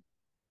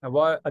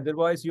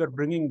 Otherwise, you are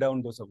bringing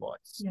down those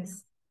awards.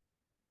 Yes.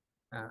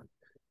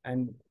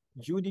 And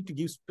you need to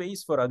give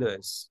space for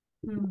others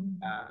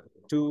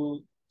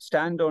to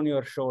stand on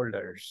your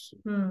shoulders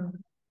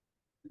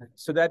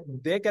so that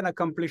they can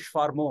accomplish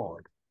far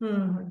more.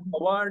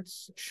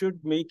 Awards should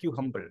make you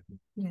humble.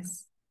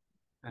 Yes.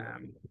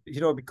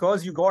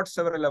 Because you got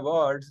several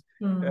awards,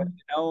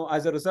 now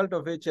as a result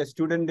of which a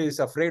student is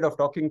afraid of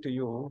talking to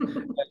you,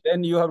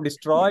 then you have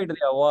destroyed the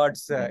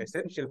award's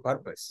essential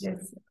purpose.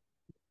 Yes.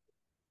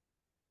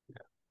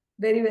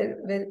 Very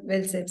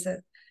well said,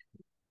 sir.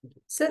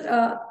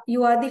 Sir,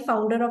 you are the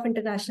founder of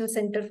International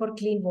Center for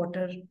Clean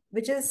Water,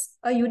 which is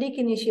a unique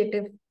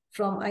initiative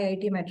from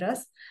IIT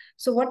Madras.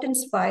 So what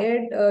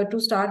inspired to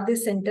start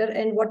this center,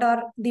 and what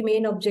are the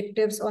main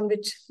objectives on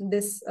which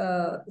this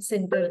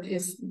center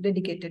is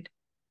dedicated?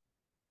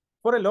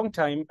 For a long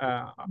time,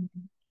 I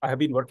have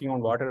been working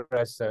on water,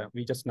 as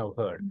we just now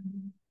heard.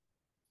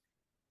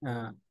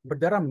 But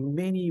there are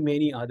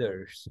many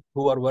others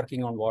who are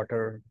working on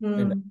water.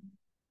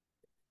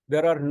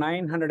 There are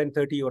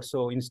 930 or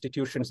so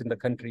institutions in the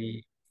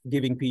country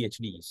giving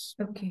PhDs.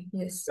 Okay,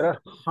 yes. There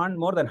are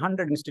more than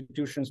 100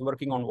 institutions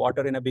working on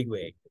water in a big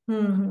way.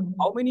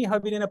 How many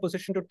have been in a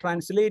position to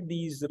translate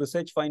these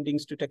research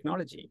findings to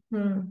technology?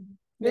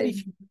 Very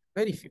few,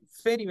 very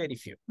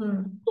few.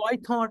 So I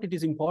thought it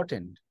is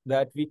important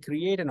that we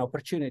create an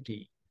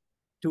opportunity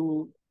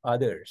to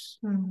others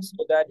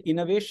so that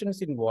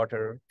innovations in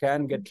water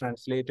can get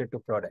translated to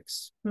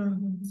products.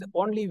 It's the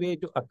only way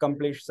to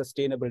accomplish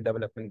sustainable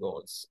development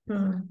goals.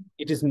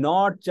 It is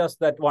not just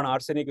that one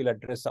arsenic will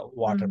address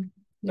water.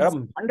 There are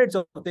hundreds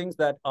of things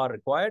that are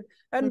required,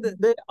 and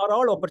they are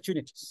all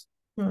opportunities.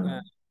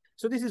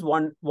 So this is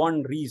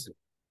one reason.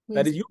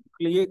 That is,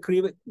 you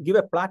give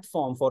a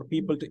platform for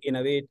people to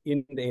innovate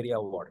in the area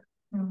of water.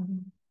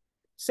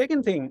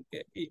 Second thing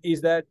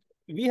is that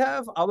we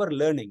have our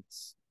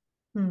learnings.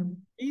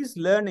 These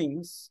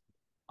learnings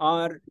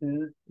are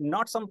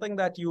not something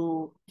that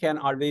you can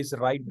always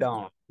write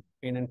down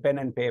in pen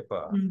and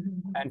paper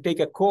and take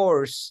a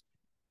course.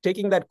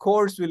 Taking that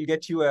course will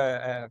get you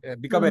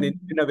become an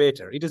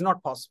innovator. It is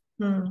not possible.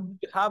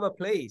 You have a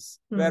place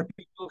where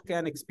people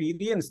can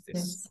experience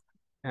this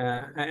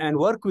and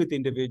work with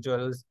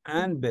individuals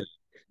and build.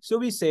 So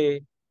we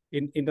say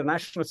in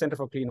International Center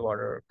for Clean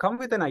Water, come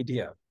with an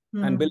idea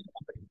and build a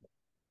company.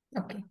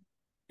 Okay.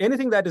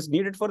 Anything that is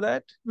needed for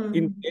that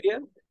in the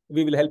area,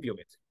 we will help you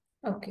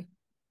with. Okay.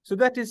 So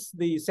that is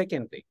the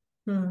second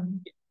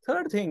thing.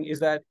 Third thing is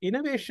that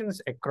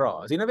innovations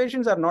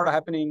are not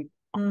happening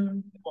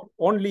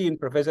only in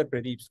Professor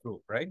Pradeep's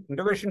group, right?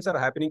 Innovations are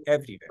happening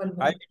everywhere.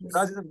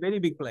 Madras is a very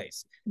big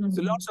place.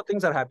 So lots of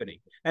things are happening.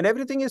 And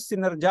everything is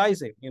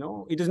synergizing,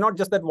 It is not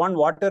just that one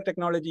water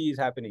technology is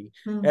happening,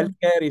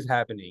 healthcare is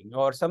happening,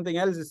 or something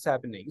else is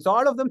happening. So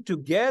all of them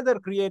together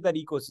create that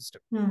ecosystem.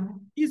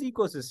 This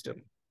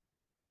ecosystem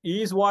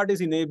is what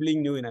is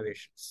enabling new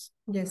innovations.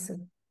 Yes, sir.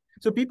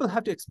 So people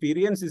have to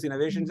experience these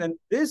innovations, and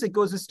this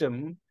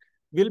ecosystem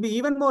will be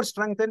even more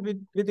strengthened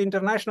with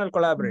international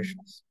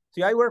collaborations.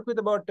 See, I work with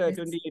about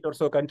 28 or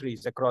so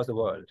countries across the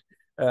world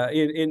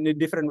in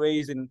different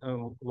ways in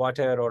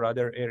water or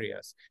other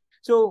areas.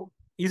 So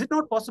is it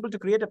not possible to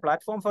create a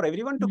platform for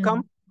everyone to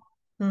come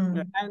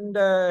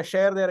and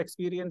share their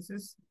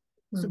experiences?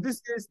 So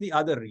this is the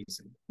other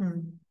reason.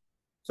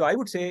 So I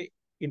would say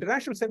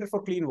International Center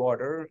for Clean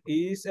Water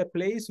is a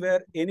place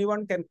where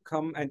anyone can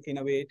come and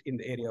innovate in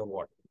the area of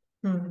water.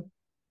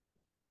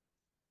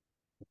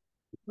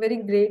 Very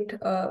great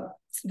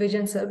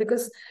vision, sir.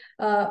 Because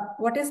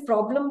what is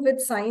problem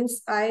with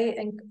science?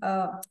 I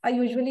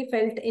usually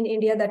felt in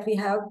India that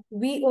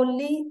we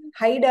only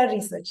hide our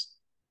research,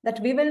 that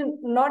we will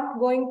not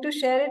going to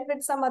share it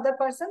with some other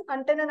person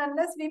until and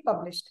unless we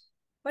published.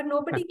 But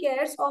nobody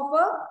cares of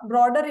a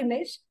broader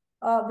image,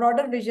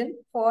 broader vision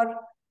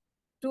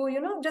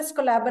to just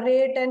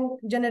collaborate and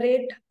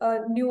generate a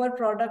newer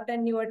product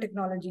and newer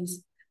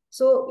technologies.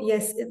 So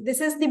yes,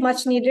 this is the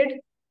much needed.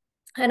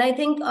 And I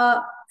think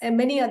and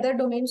many other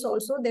domains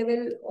also, they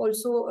will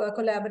also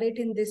collaborate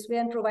in this way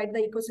and provide the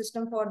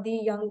ecosystem for the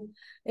young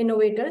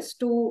innovators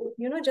to,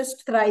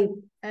 just thrive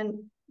and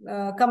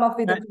come up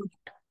with a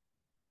product.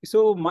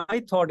 So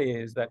my thought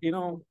is that,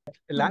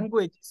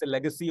 language is a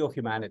legacy of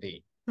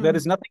humanity. There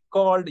is nothing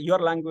called your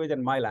language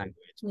and my language.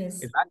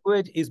 Yes.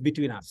 Language is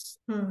between us.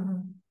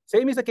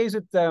 Same is the case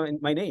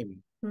with my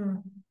name.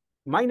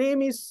 My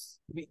name is,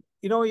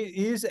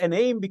 is a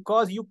name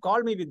because you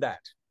call me with that.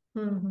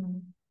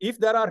 If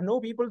there are no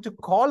people to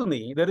call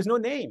me, there is no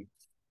name.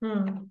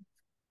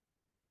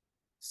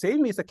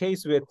 Same is the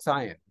case with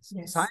science.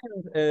 Yes.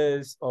 Science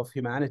is of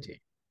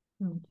humanity.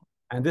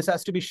 And this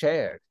has to be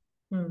shared.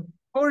 Of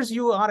course,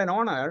 you are an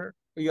honor,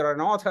 you're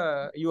an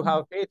author, you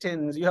have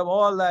patents, you have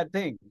all that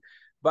thing.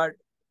 But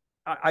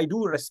I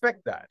do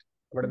respect that.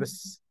 But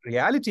this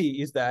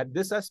reality is that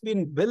this has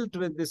been built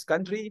with this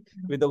country,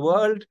 with the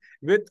world,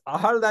 with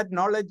all that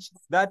knowledge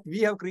that we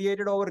have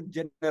created over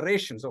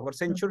generations, over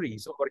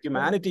centuries, over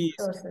humanities,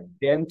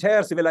 the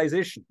entire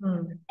civilization.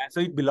 And so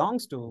it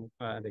belongs to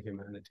the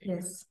humanity.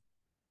 Yes.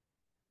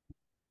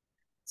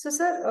 So,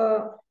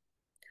 sir,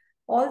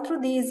 all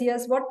through these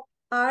years, what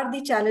are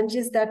the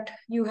challenges that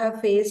you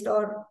have faced,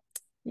 or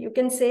you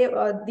can say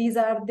these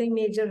are the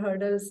major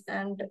hurdles,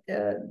 and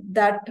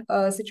that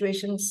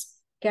situations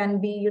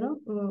can be,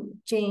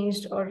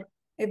 changed, or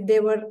if they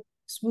were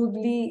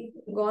smoothly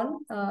gone,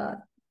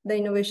 the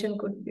innovation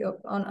could be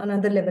on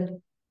another level.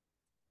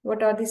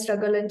 What are the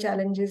struggle and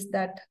challenges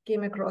that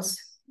came across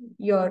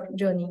your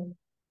journey?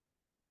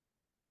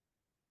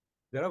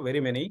 There are very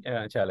many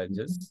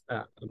challenges.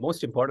 The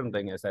most important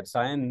thing is that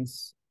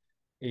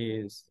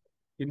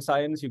in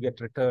science, you get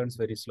returns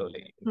very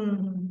slowly.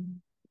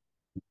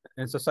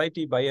 And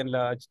society, by and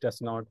large, does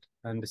not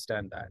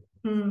understand that.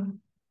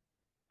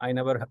 I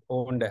never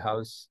owned a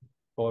house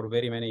for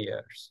very many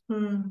years.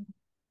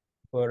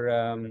 For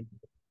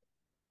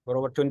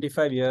over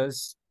 25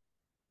 years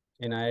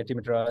in IIT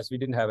Madras, we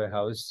didn't have a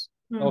house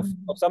of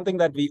something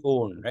that we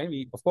own,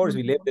 right? Of course,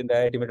 we lived in the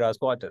IIT Madras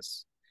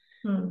quarters.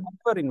 I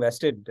never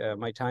invested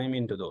my time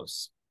into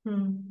those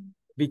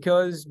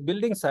because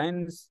building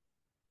science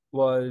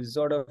was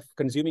sort of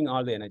consuming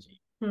all the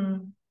energy.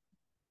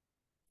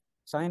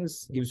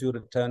 Science gives you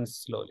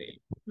returns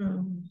slowly.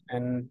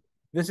 And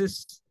this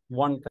is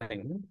one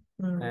thing.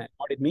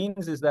 What it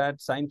means is that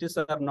scientists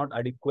are not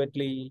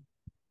adequately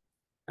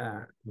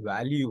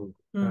valued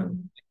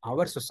in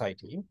our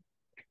society.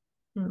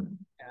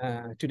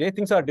 Today,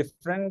 things are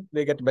different.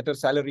 They get better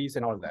salaries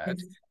and all that.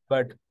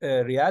 But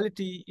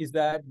reality is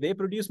that they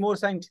produce more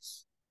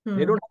scientists.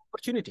 They don't have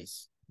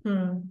opportunities.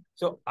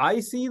 So I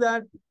see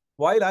that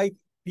while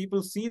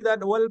people see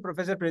that, well,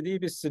 Professor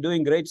Pradeep is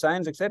doing great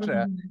science,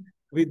 etc.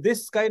 With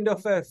this kind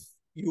of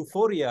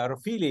euphoria or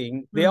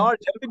feeling, they all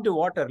jump into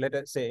water, let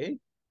us say,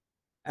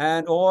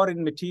 or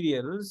in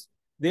materials.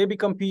 They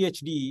become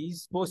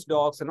PhDs,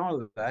 postdocs, and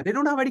all that. They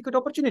don't have adequate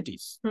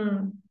opportunities.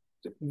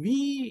 So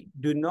we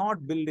do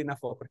not build enough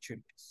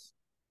opportunities.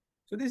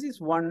 So this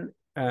is one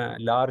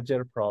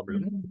larger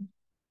problem.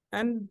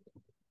 And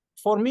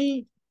for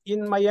me,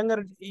 in my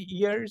younger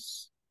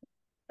years,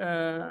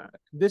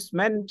 this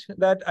meant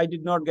that I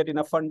did not get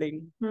enough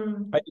funding.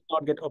 I did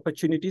not get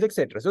opportunities,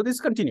 etc. So this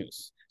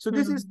continues. So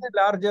this is the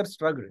larger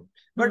struggle.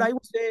 But I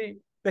would say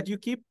that you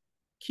keep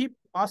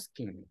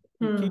asking,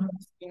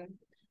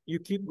 you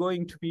keep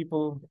going to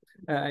people,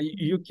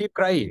 you keep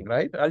crying,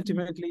 right?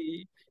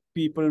 Ultimately,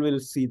 people will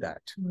see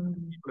that.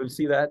 People will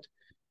see that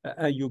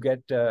you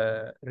get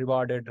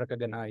rewarded,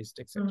 recognized,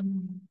 etc.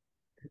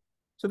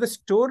 So the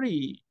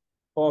story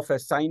of a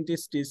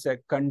scientist is a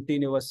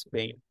continuous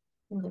pain.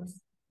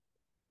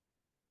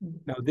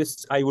 Now,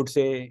 this, I would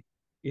say,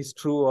 is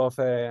true of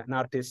an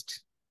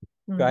artist.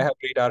 I have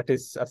great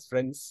artists as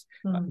friends.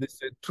 This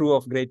is true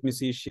of great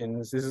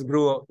musicians. This is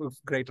true of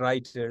great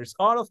writers.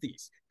 All of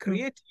these.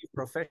 Creative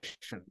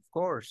profession, of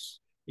course,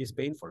 is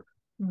painful.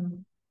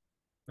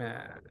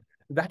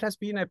 That has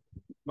been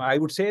I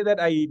would say that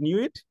I knew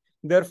it.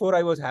 Therefore,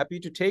 I was happy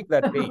to take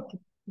that pain.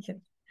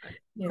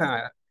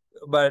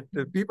 But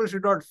people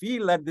should not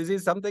feel that this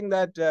is something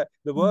that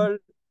the world,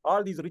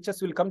 all these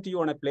riches will come to you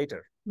on a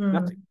platter.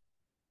 Nothing.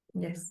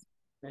 Yes.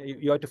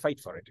 You have to fight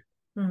for it.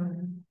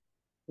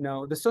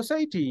 Now, the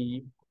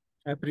society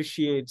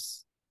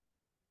appreciates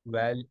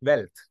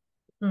wealth,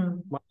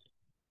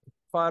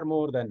 far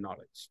more than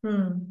knowledge.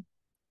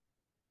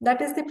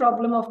 That is the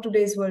problem of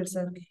today's world,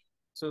 sir.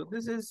 So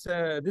this is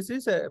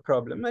a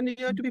problem, and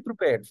you have to be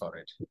prepared for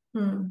it.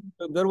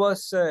 So there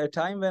was a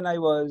time when I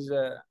was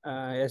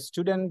a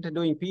student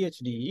doing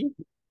PhD.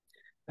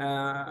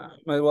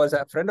 There was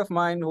a friend of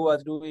mine who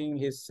was doing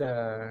his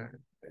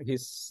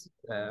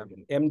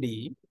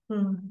MD,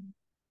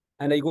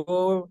 and I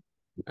go.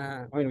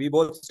 I mean, we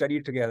both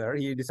studied together.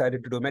 He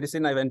decided to do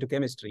medicine. I went to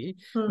chemistry.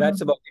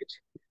 That's about it.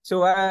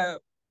 So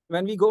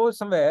when we go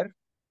somewhere,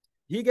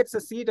 he gets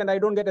a seat and I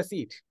don't get a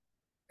seat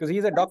because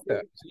he's a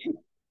doctor.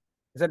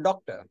 He's a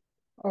doctor.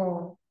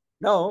 Oh.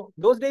 Now,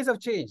 those days have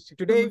changed.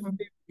 Today, if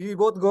we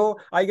both go,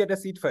 I get a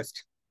seat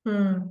first.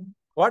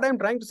 What I'm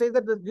trying to say is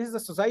that this is the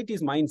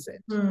society's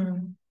mindset.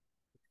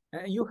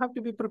 You have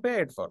to be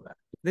prepared for that.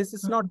 This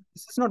is not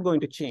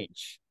going to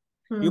change.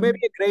 You may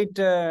be a great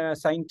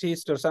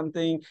scientist or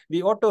something.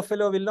 The auto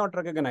fellow will not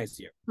recognize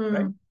you,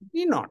 right?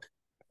 He not.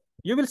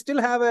 You will still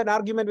have an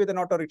argument with an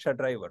auto rickshaw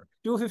driver.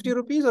 250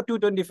 rupees or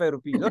 225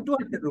 rupees or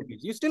 200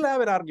 rupees. You still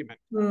have an argument.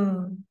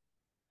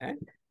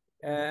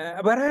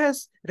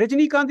 Whereas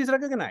Rajinikanth is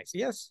recognized.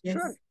 Yes,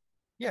 sure.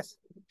 Yes,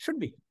 should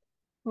be.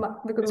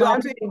 Because so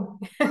marketing.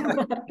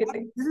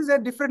 Marketing. This is a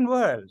different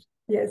world.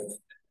 Yes.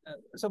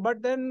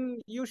 But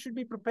then you should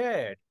be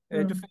prepared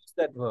to face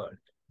that world.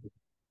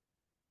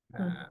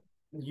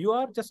 You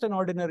are just an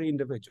ordinary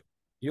individual.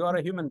 You are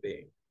a human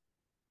being.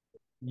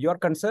 You are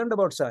concerned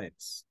about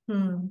science.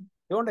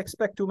 Don't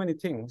expect too many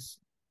things.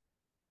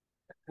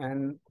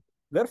 And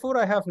therefore,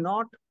 I have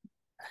not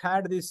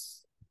had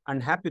this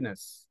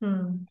unhappiness.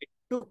 I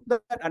took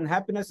that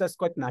unhappiness as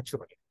quite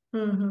natural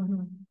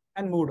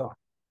and moved on.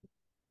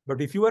 But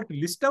if you were to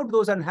list out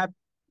those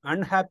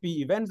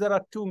unhappy events, there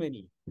are too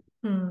many.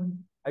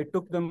 I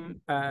took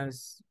them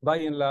as, by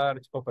and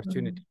large,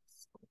 opportunities.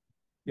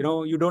 You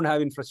know, you don't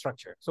have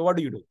infrastructure. So what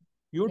do?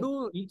 You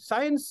do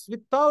science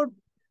without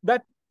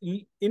that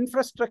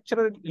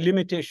infrastructure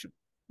limitation.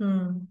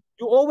 You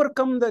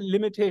overcome the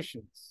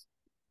limitations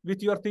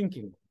with your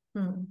thinking.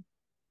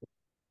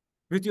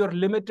 With your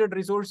limited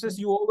resources,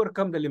 you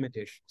overcome the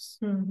limitations.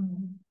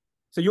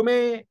 So you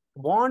may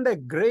want a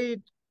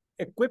great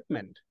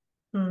equipment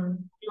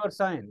your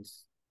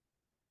science,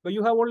 but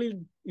you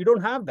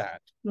don't have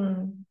that.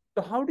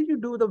 So how do you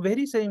do the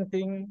very same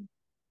thing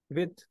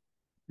with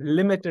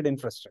limited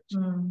infrastructure?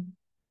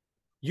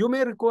 You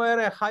may require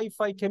a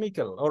hi-fi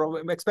chemical or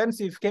an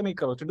expensive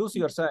chemical to do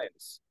your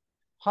science.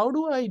 How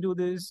do I do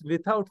this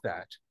without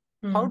that?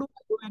 How do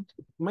I do it?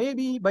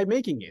 Maybe by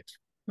making it.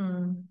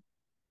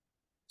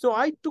 So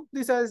I took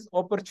this as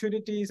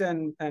opportunities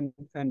and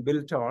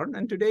built on.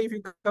 And today, if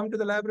you come to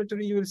the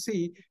laboratory, you will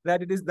see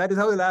that that is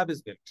how the lab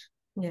is built.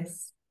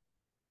 Yes.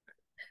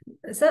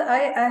 Sir,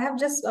 I have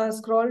just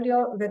scrolled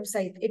your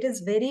website. It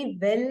is very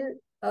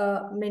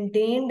well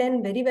maintained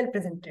and very well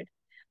presented.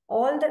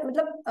 All that,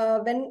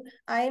 when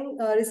I'm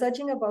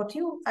researching about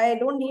you, I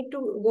don't need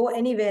to go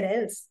anywhere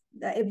else.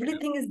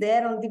 Everything is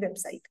there on the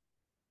website.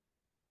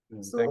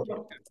 So thank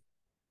you.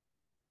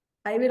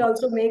 I will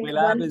also make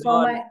one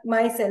for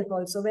myself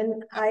also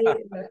when I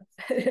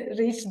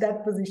reach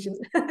that position.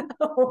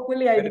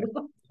 Hopefully I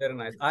do. Very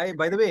nice.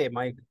 By the way,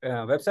 my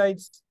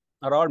websites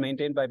are all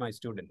maintained by my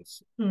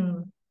students.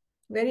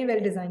 Very well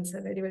designed,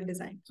 sir. Very well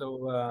designed.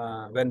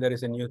 So when there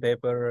is a new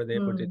paper, they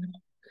put it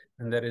up.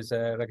 And there is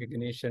a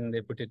recognition,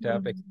 they put it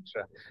up,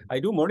 etc. I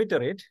do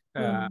monitor it,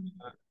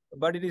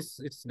 but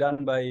it's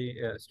done by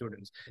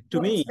students.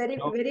 To me, it's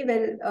very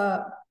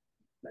well.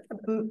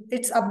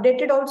 It's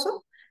updated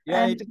also.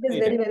 Yeah, and it is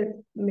very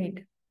well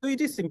made. So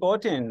it is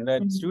important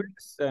that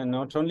students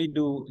not only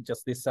do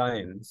just the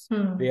science,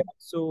 they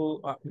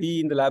also be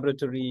in the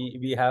laboratory.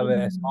 We have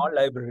a small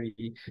library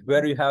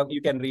where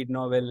you can read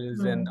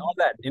novels and all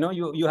that. You know,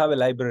 you have a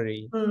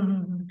library.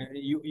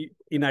 You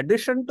in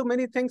addition to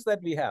many things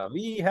that we have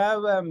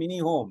a mini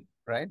home,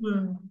 right?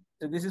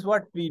 So this is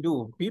what we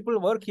do. People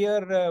work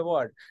here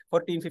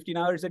 14, 15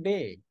 hours a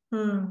day.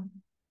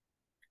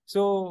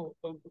 So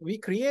we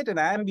create an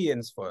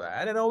ambience for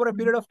that, and over a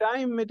period of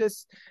time,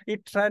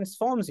 it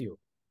transforms you.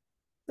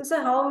 So,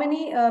 sir, how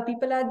many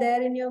people are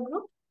there in your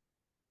group?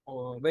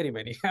 Oh, very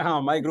many.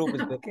 My group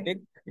is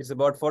big. It's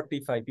about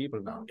 45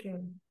 people now. Okay,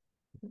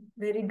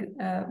 very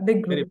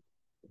big group.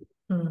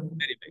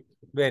 Very big,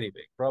 very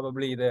big.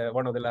 Probably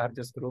one of the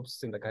largest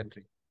groups in the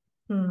country.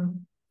 So,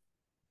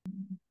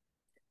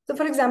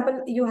 for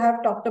example, you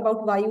have talked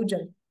about Vayu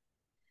Jal.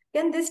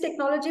 Can this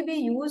technology be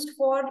used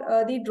for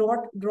the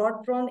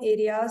drought-prone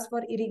areas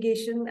for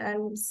irrigation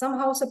and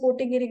somehow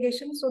supporting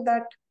irrigation? So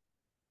that,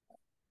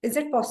 is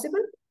it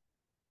possible?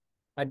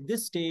 At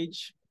this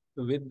stage,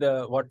 with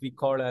what we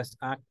call as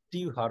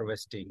active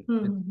harvesting,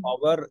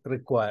 our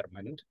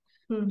requirement,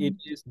 it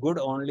is good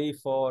only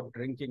for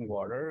drinking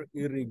water.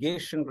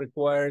 Irrigation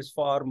requires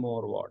far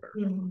more water.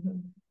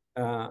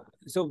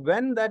 So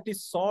when that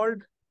is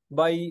solved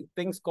by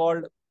things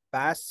called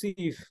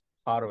passive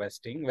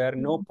harvesting, where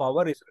no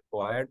power is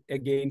required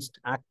against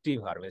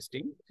active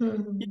harvesting,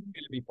 it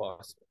will be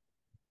possible.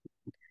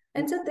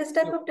 And so this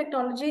type of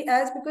technology,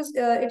 because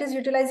it is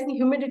utilizing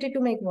humidity to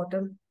make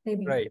water,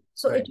 maybe. Right.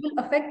 So right. it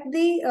will affect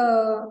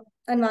the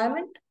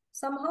environment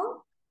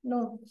somehow?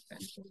 No.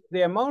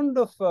 The amount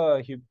of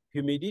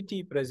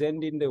humidity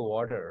present in the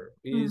water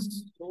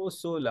is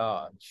so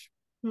large,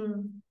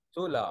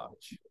 so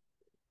large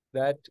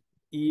that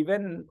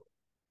even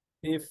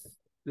if,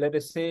 let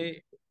us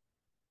say,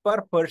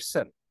 per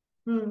person,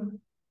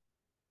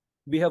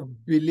 we have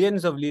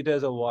billions of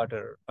liters of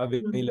water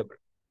available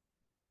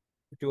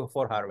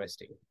for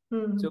harvesting.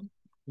 So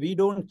we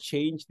don't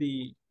change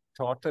the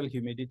total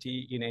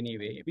humidity in any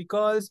way,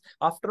 because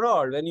after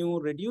all, when you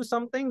reduce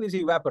something, this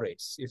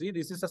evaporates. You see,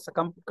 this is a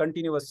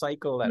continuous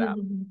cycle that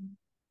happens.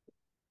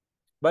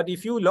 But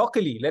if you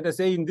locally, let us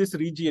say in this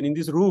region, in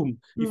this room,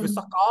 if you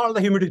suck all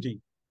the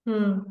humidity,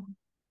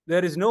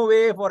 there is no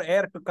way for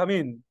air to come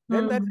in,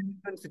 then that's a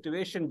different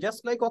situation,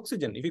 just like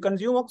oxygen. If you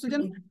consume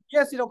oxygen,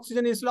 yes, the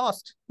oxygen is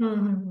lost.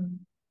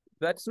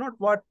 That's not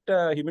what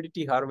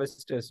humidity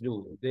harvesters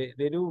do. They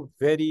do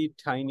very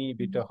tiny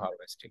bit of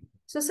harvesting.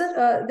 So,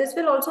 sir, this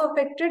will also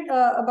affect it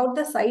about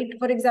the site.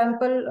 For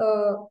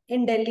example,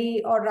 in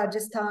Delhi or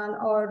Rajasthan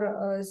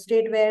or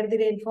state where the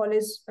rainfall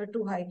is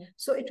too high.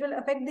 So it will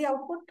affect the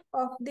output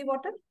of the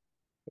water?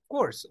 Of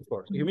course, of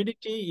course.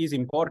 Humidity is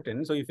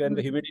important. So if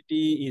the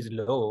humidity is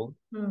low,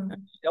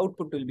 the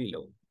output will be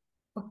low.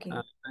 Okay.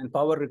 And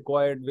power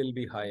required will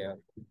be higher.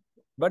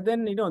 But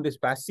then, this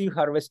passive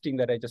harvesting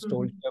that I just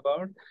told you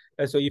about.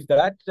 So if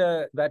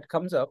that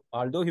comes up,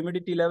 although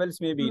humidity levels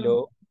may be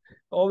low,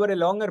 over a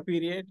longer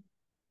period,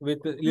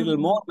 with a little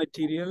more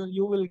material,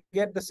 you will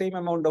get the same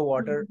amount of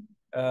water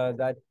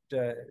that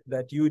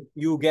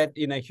you get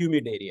in a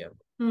humid area.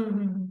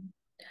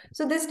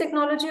 So this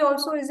technology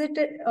also, is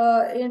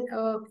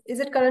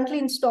it currently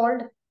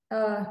installed?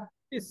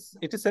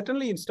 It is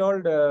certainly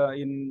installed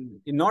in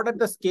not at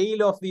the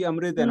scale of the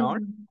Amrit and all,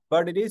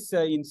 but it is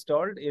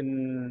installed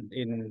in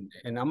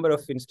a number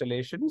of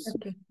installations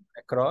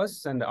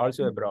across and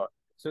also abroad.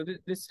 So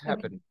this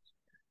happens,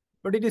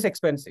 but it is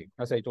expensive,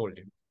 as I told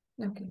you.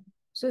 Okay.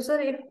 So,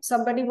 sir, if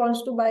somebody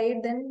wants to buy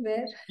it, then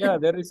where? Yeah,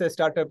 there is a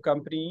startup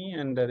company,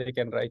 and they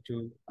can write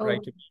to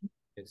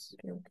yes.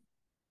 Okay.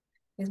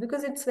 Yes,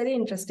 because it's very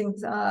interesting.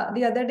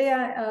 The other day,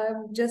 I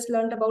just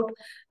learned about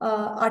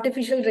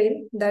artificial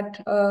rain,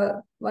 that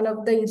one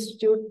of the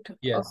institute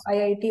of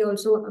IIT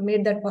also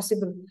made that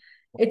possible.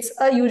 It's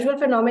a usual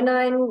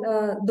phenomena in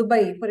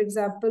Dubai, for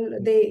example.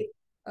 They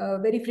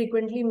very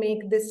frequently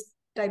make this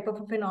type of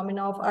a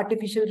phenomena of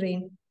artificial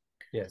rain.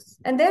 Yes.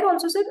 And there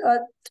also said,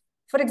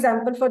 for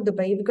example, for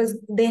Dubai, because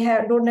they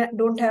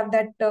don't have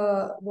that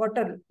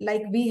water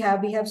like we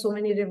have. We have so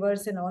many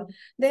rivers and all.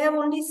 They have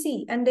only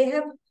sea, and they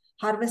have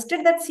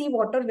harvested that sea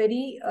water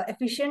very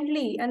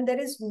efficiently, and there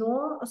is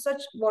no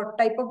such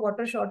type of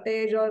water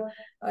shortage or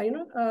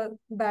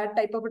bad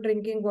type of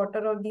drinking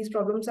water, or these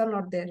problems are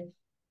not there.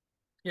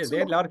 Yeah,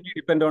 they largely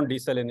depend on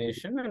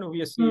desalination, and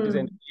obviously it is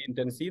energy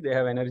intensive. They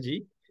have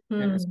energy.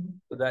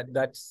 So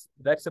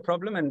that's a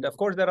problem. And of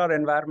course, there are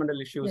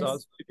environmental issues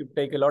also. If you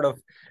take a lot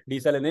of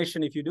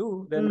desalination, if you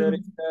do, then there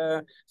is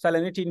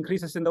salinity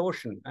increases in the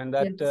ocean, and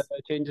that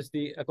changes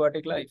the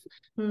aquatic life.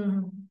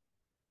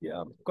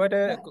 Yeah, quite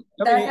a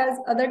that has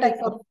other type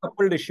of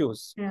coupled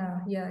issues. Yeah.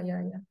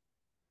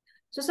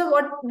 So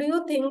what do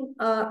you think?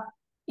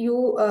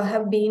 You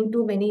have been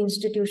to many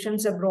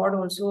institutions abroad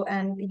also,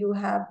 and you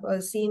have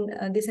seen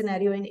the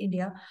scenario in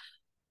India.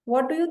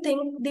 What do you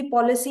think the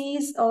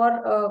policies,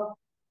 or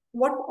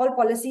what all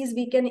policies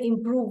we can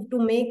improve to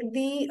make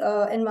the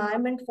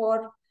environment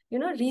for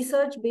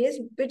research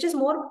based, which is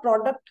more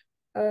product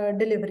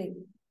delivery,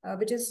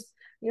 which is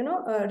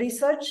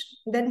research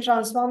then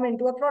transform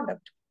into a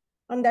product,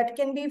 and that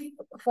can be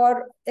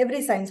for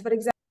every science, for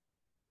example.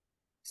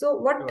 So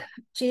what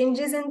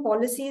changes in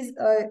policies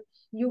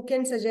you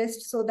can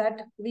suggest so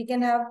that we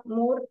can have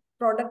more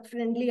product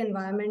friendly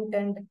environment,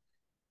 and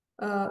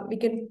we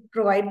can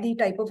provide the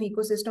type of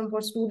ecosystem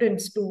for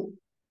students to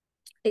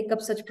take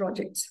up such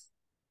projects?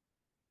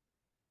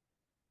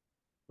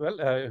 Well,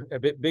 a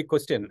big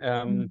question.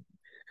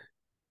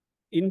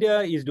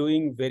 India is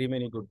doing very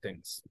many good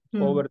things.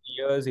 Over the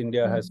years,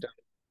 India has done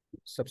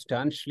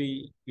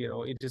substantially,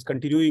 it is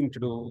continuing to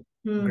do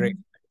great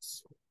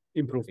things,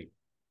 improving,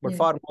 but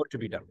far more to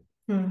be done.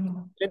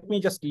 Let me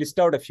just list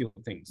out a few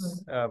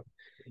things.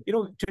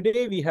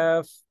 Today we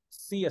have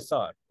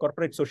CSR,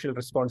 corporate social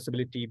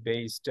responsibility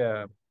based,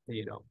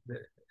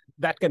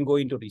 that can go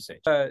into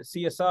research.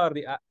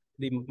 CSR,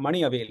 the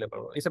money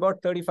available is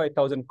about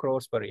 35,000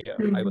 crores per year.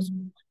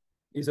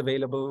 Is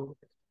available,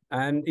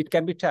 and it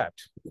can be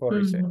tapped for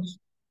research.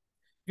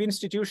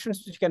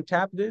 Institutions which can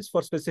tap this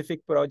for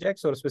specific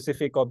projects or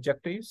specific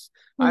objectives,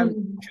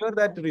 I'm sure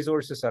that the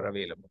resources are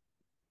available.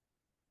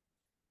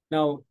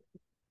 Now,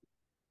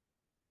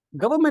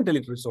 governmental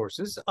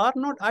resources are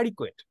not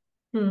adequate.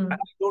 I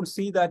don't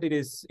see that it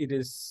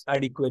is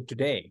adequate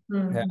today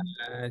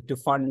to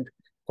fund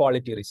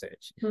quality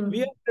research. We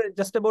are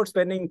just about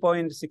spending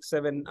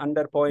 0.67,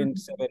 under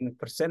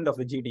 0.7% of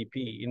the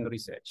GDP in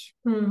research.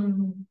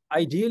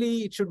 Ideally,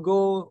 it should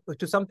go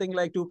to something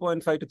like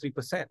 2.5 to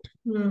 3%.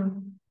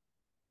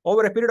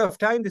 Over a period of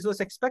time, this was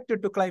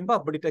expected to climb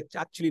up, but it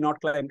actually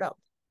not climbed up.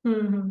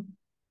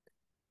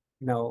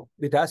 Now,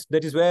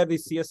 that is where the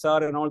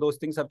CSR and all those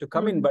things have to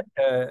come in. But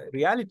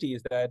reality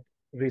is that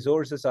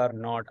resources are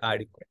not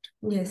adequate.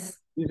 Yes.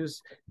 This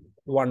is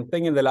one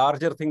thing. And the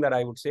larger thing that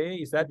I would say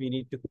is that we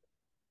need to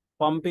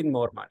pump in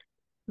more money.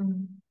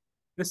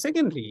 The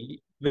secondly,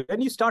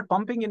 when you start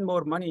pumping in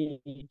more money,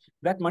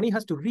 that money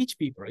has to reach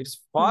people. It's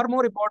far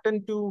more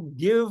important to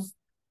give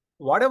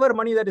whatever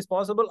money that is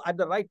possible at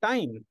the right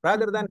time,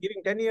 rather than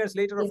giving 10 years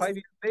later or 5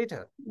 years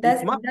later. That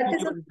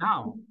is a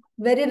now.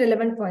 Very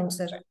relevant point,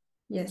 sir.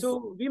 Yes.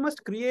 So we must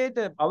create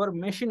our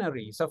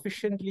machinery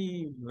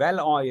sufficiently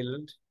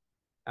well-oiled,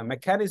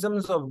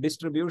 mechanisms of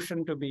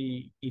distribution to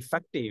be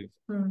effective,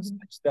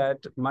 such that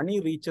money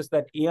reaches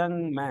that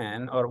young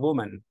man or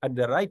woman at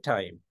the right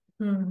time,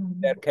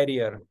 their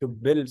career, to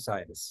build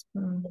science,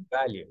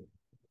 value.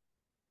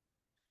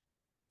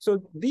 So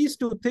these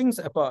two things,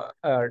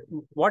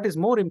 what is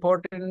more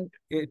important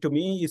to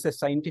me is a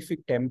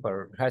scientific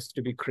temper has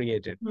to be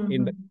created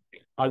in the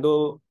country.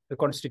 Although the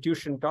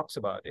Constitution talks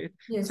about it,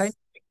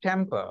 scientific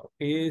temper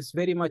is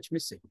very much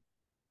missing.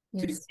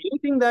 So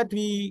anything that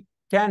we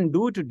can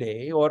do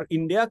today or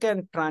India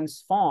can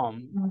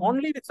transform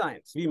only with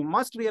science. We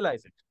must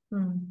realize it.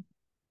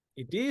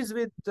 It is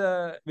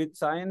with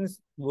science,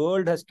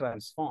 world has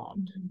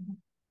transformed.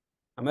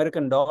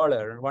 American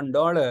dollar,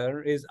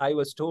 $1 is, I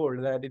was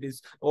told that it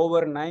is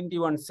over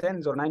 91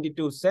 cents or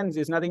 92 cents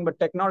is nothing but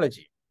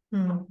technology,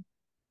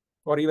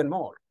 or even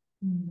more.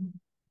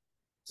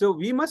 So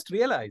we must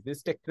realize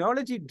this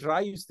technology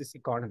drives this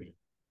economy.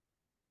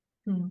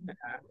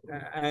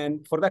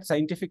 And for that,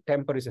 scientific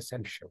temper is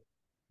essential.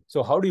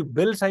 So how do you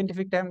build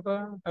scientific temper?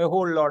 A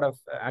whole lot of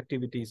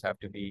activities have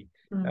to be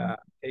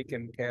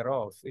taken care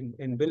of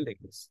in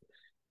buildings.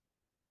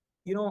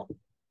 You know,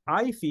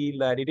 I feel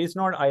that it is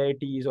not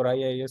IITs or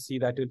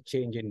IISc that will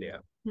change India.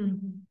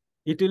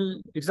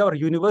 It's our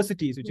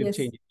universities which will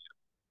change India.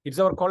 It's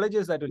our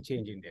colleges that will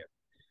change India.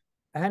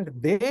 And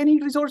they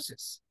need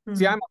resources.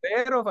 See, I'm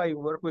aware of, I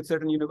work with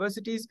certain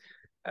universities.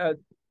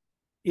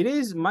 It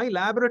is my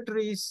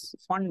laboratory's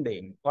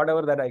funding,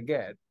 whatever that I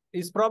get,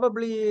 is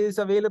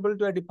available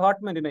to a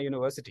department in a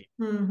university.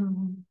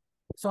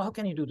 So how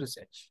can you do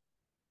research?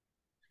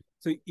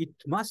 So it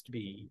must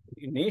be,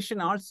 the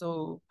nation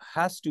also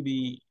has to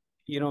be,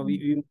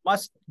 we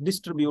must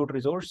distribute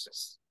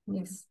resources.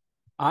 Yes.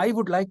 I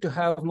would like to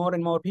have more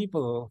and more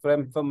people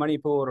from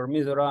Manipur or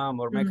Mizoram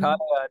or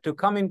Meghalaya to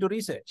come into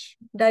research.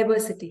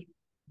 Diversity.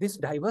 This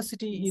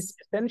diversity is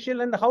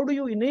essential. And how do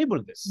you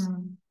enable this?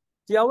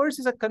 See, ours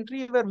is a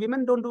country where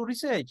women don't do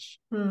research.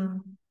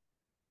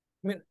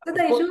 I mean, so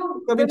the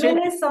issue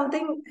women is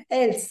something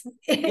else.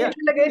 It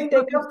will again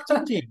take up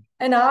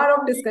an hour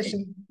of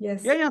discussion.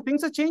 Yes. Yeah,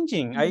 things are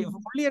changing. I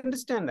fully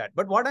understand that.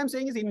 But what I'm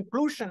saying is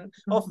inclusion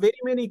of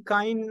very many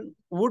kind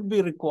would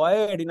be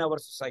required in our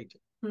society,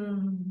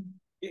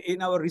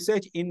 in our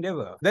research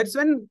endeavor. That's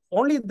when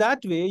only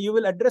that way you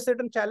will address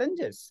certain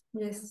challenges.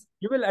 Yes.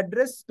 You will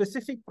address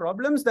specific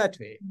problems that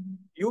way.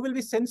 You will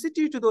be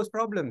sensitive to those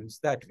problems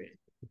that way.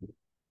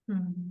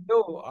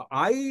 So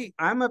I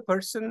am a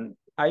person,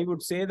 I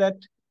would say that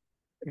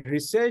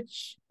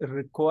research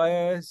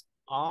requires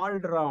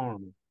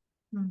all-round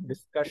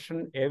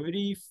discussion.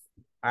 Every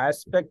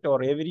aspect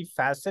or every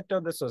facet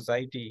of the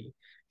society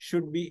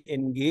should be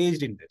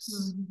engaged in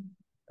this.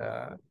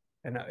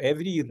 And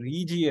every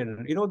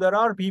region, there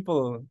are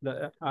people,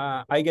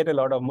 I get a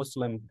lot of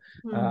Muslim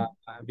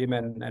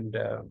women and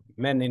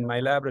men in my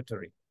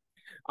laboratory.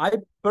 I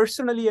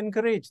personally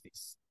encourage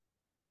this,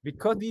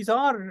 because these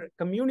are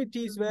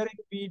communities where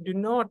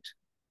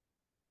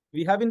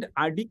we haven't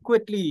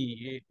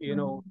adequately,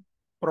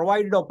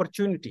 provided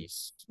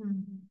opportunities.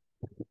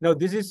 Now,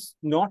 this is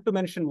not to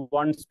mention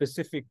one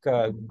specific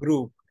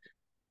group,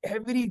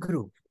 every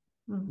group.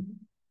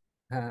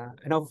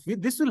 Now,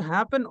 this will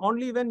happen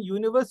only when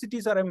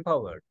universities are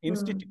empowered,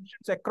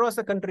 institutions across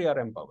the country are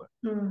empowered.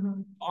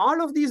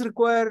 All of these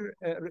require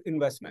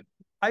investment.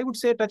 I would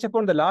say, touch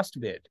upon the last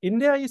bit.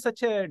 India is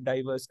such a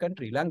diverse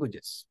country,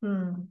 languages.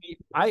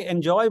 I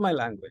enjoy my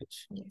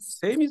language.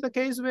 Same is the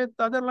case with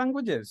other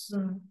languages.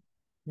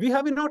 We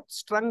have not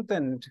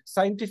strengthened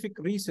scientific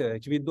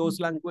research with those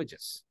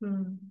languages.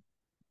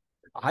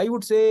 I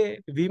would say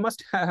we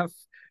must have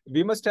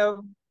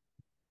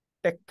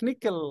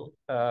technical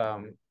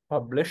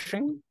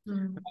publishing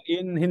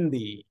in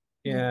Hindi,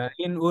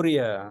 in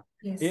Uriya.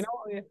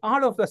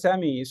 All of the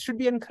Samis should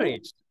be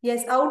encouraged.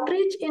 Yes,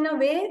 outreach in a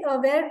way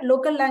where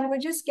local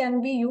languages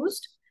can be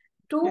used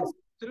to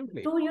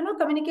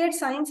communicate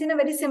science in a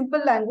very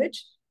simple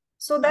language,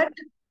 so that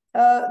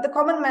the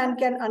common man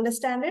can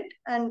understand it,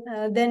 and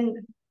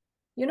then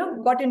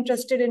got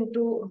interested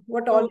into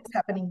what all is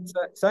happening.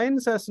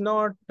 Science has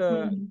not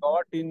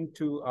got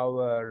into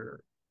our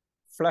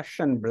flesh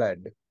and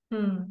blood.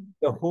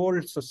 the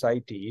whole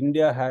society.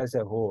 India has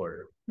a whole.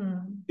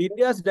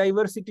 India's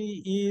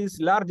diversity is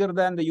larger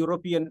than the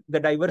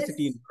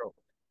diversity in Europe.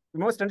 You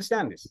must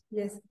understand this.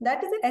 Yes,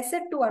 that is an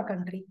asset to our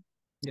country.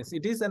 Yes,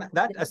 it is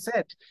that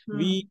asset.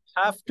 We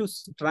have to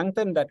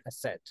strengthen that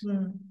asset.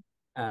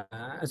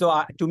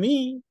 So to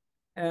me,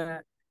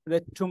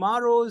 the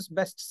tomorrow's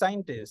best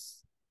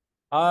scientists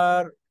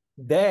are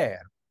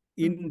there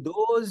in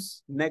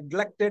those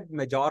neglected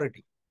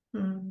majority.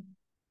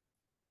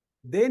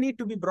 They need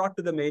to be brought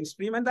to the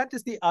mainstream, and that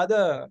is the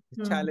other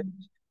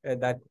challenge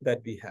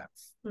that we have.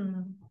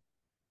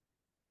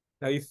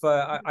 Now, if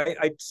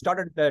I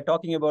started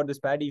talking about this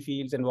paddy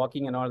fields and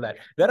walking and all that,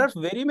 there are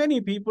very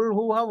many people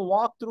who have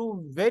walked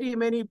through very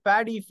many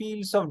paddy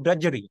fields of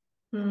drudgery.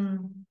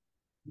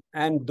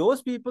 And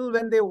those people,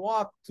 when they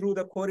walk through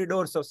the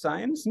corridors of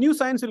science, new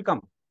science will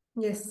come.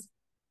 Yes.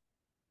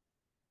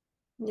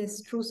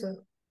 Yes, true, sir.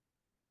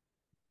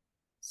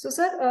 So,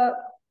 sir,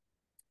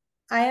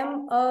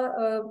 I'm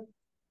a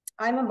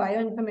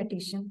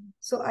bioinformatician.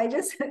 So I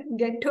just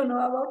get to know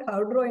about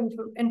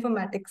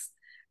hydroinformatics.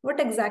 What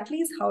exactly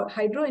is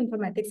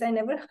hydroinformatics? I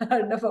never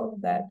heard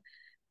about that.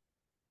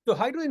 So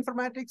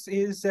hydroinformatics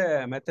is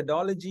a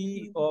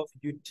methodology of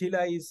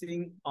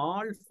utilizing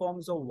all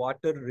forms of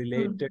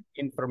water-related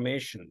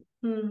information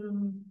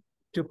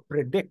to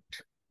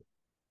predict,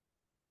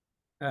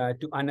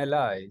 to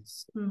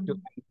analyze, to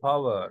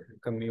empower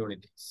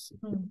communities.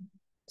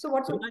 So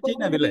what would be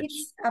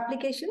its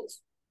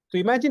applications? So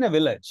imagine a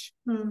village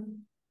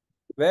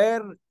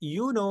where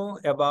you know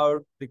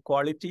about the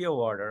quality of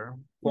water,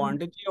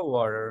 quantity of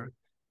water,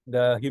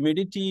 the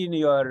humidity in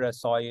your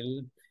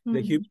soil,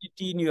 the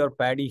humidity in your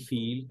paddy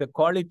field, the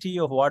quality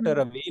of water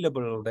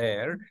available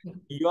there,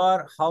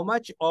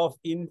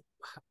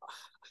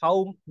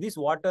 how this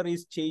water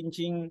is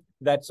changing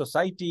that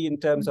society in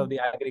terms of the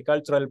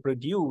agricultural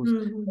produce,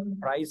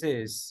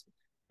 prices,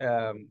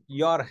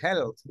 your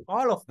health,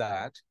 all of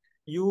that.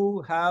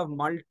 You have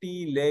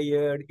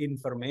multi-layered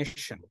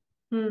information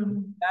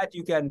that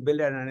you can build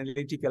an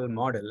analytical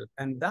model,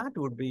 and that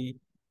would be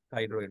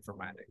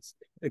hydroinformatics.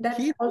 That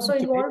also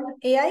involve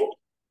AI?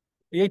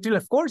 It will,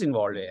 of course,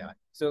 involve AI.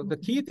 So the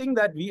key thing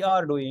that we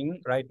are doing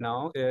right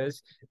now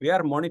is we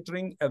are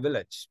monitoring a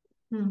village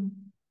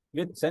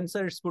with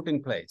sensors put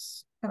in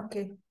place,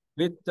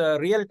 with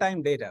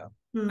real-time data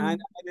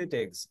and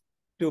analytics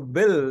to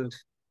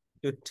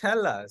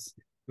tell us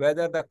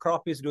whether the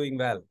crop is doing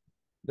well,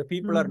 the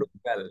people are doing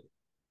well,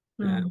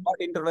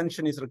 what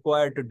intervention is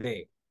required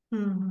today.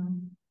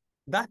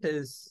 That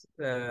is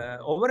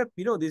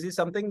this is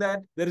something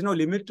that there is no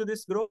limit to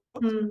this growth.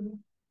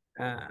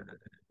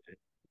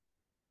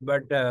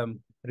 But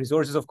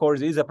resources, of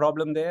course, is a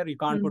problem there. You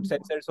can't put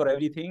sensors for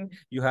everything.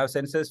 You have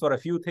sensors for a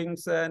few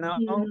things now.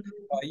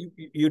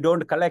 You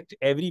don't collect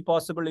every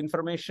possible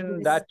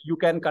information that you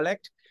can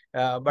collect.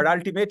 But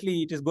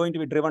ultimately, it is going to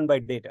be driven by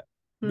data,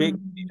 big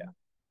data.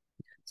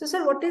 So,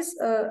 sir,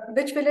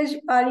 which village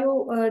are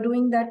you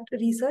doing that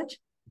research?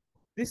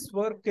 This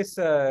work is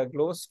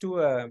close to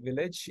a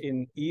village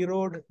in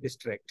Erode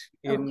district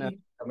in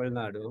Tamil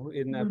Nadu,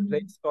 in a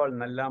place called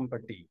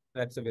Nallampatti.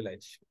 That's a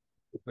village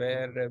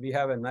where we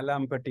have a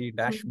Nallampatti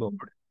dashboard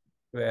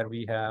where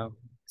we have.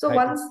 So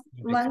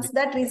once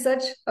that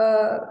research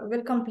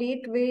will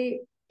complete,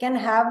 we can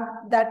have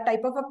that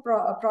type of a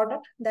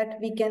product that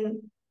we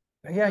can.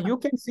 Yeah, you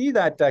can see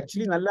that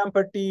actually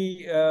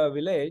Nallampatti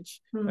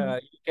village.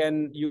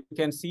 You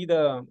can see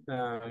the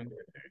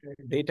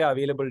data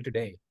available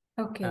today.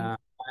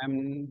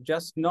 I'm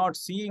just not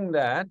seeing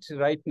that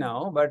right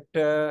now, but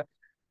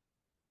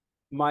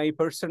my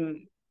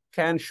person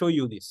can show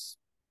you this.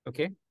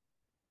 Okay.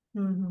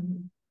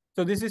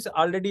 So this is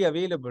already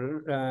available.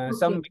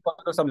 Some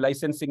because of some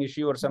licensing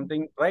issue or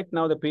something. Right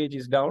now the page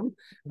is down,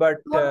 but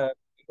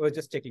we're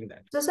just checking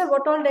that. So, sir,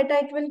 what all data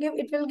it will give?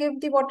 It will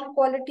give the water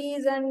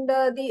qualities and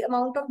the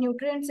amount of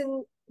nutrients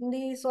in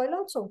the soil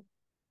also.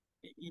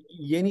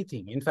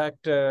 Anything. In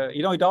fact,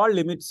 it all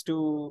limits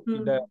to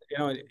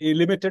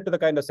limited to the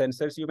kind of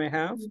sensors you may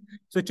have.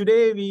 So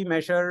today we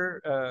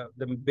measure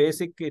the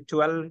basic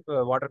 12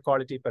 water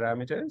quality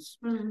parameters,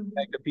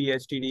 like the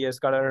pH, TDS,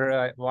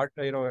 color,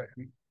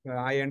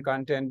 iron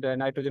content,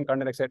 nitrogen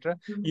content, etc.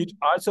 It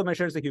also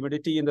measures the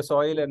humidity in the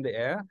soil and the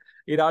air.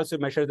 It also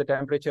measures the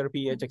temperature,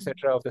 pH,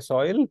 etc. of the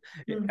soil,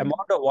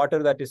 amount of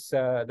water that is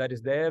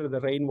there,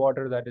 the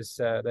rainwater that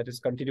is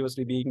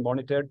continuously being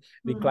monitored,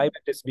 the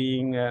climate is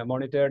being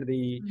monitored,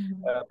 the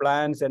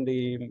plants and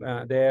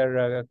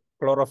their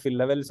chlorophyll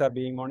levels are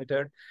being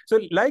monitored.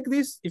 So like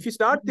this, if you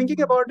start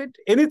thinking about it,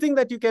 anything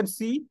that you can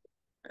see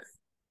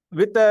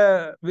with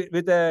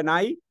an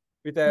eye,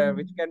 which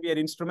can be an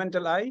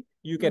instrumental eye,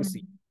 you can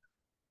see.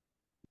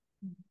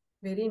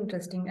 Very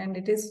interesting, and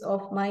it is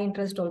of my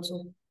interest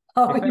also.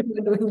 How you are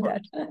doing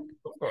that?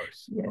 Of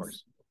course. Yes. Of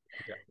course.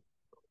 Yeah.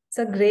 It's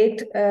a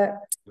great,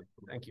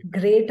 thank you.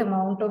 Great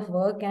amount of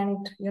work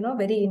and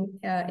very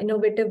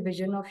innovative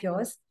vision of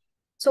yours.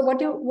 So,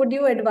 what would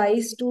you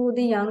advise to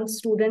the young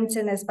students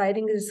and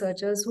aspiring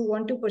researchers who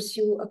want to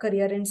pursue a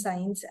career in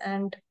science,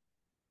 and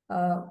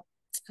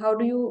how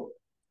do you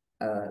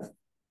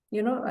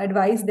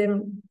advise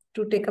them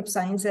to take up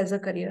science as a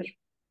career?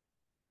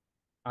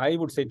 I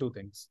would say two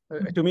things.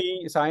 To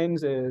me,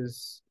 science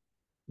is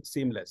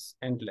seamless,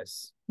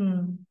 endless.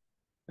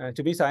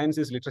 To me, science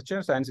is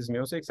literature, science is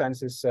music,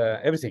 science is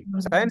everything.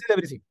 Science is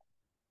everything.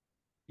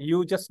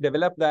 You just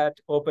develop that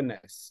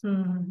openness. To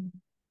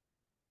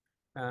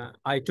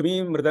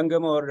me,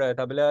 mridangam or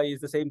tabla is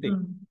the same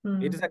thing.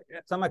 It is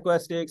some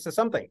acoustics or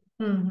something.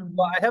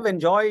 So I have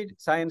enjoyed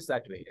science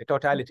that way, a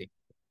totality.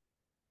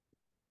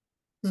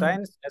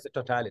 Science as a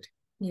totality.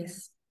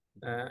 Yes.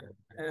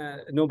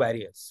 No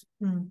barriers.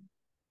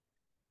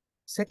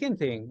 Second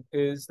thing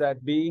is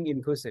that being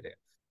inquisitive.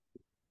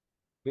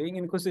 Being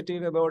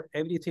inquisitive about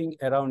everything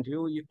around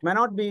you. It may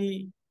not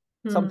be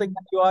something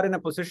that you are in a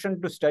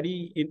position to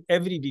study in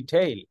every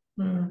detail,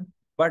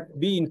 but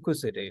be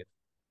inquisitive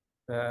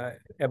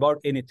about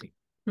anything.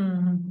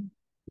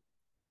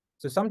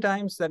 So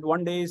sometimes that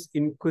one day's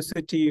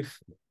inquisitive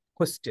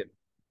question,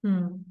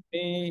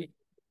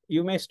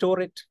 you may store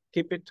it,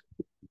 keep it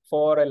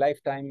for a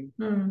lifetime,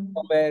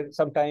 somewhere,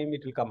 sometime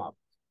it will come up.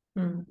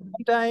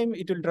 Sometime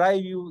it will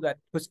drive you, that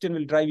question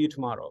will drive you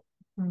tomorrow.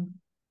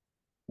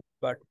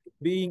 But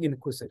being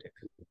inquisitive.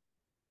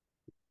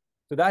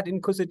 So that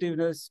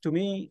inquisitiveness, to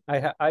me,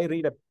 I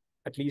read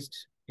at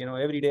least,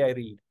 every day I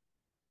read.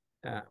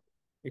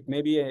 It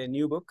may be a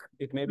new book.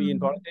 It may be in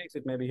politics.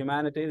 It may be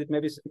humanities. It may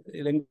be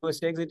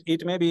linguistics.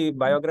 It may be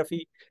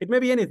biography. It may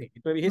be anything.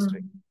 It may be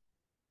history.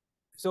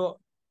 So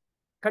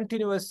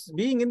continuous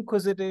being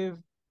inquisitive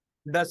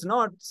does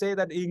not say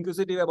that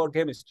inquisitive about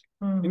chemistry.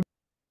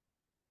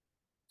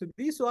 So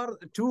these are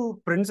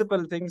two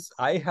principal things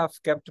I have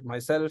kept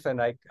myself,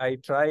 and I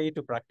try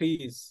to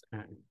practice.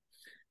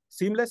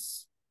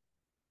 Seamless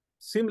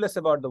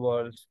about the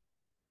world.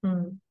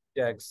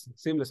 Yes,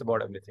 seamless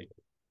about everything.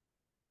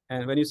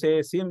 And when you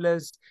say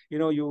seamless,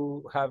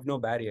 you have no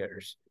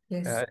barriers.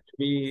 Yes.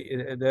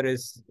 There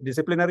is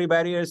disciplinary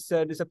barriers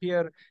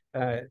disappear,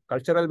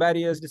 cultural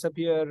barriers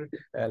disappear,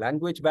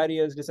 language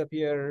barriers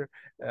disappear.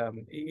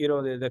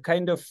 The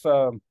kind of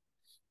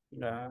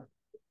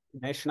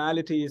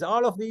nationalities,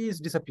 all of these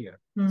disappear.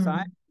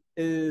 Science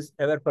is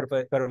ever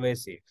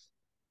pervasive.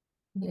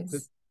 Yes. So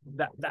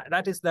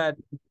that is that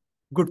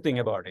good thing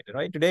about it,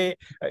 right? Today,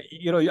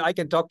 I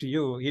can talk to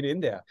you in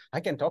India. I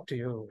can talk to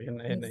you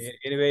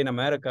anywhere in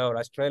America or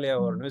Australia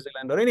or New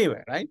Zealand or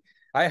anywhere, right?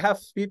 I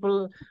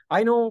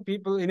know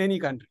people in any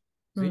country.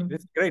 See,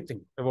 that's a great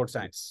thing about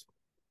science.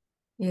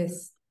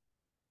 Yes.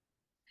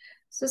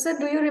 So, sir,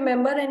 do you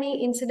remember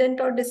any incident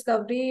or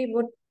discovery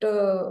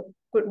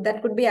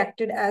that could be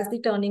acted as the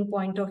turning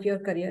point of your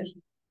career?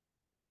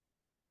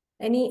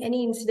 Any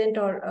incident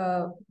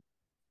or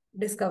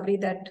discovery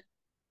that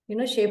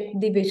shaped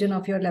the vision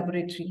of your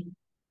laboratory?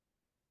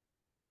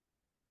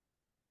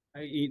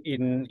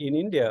 In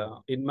India,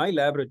 in my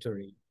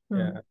laboratory,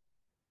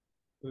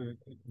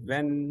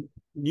 when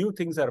new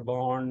things are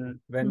born,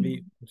 when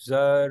we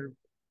observe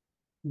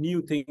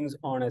new things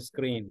on a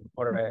screen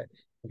or a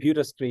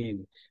computer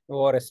screen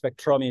or a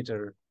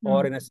spectrometer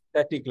or in a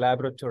static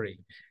laboratory,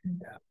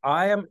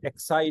 I am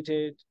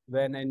excited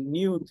when a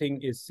new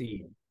thing is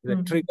seen.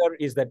 The trigger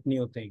is that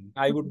new thing.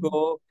 I would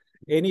go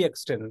any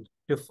extent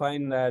to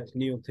find that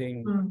new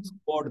thing,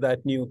 support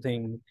that new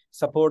thing,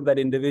 support that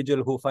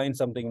individual who finds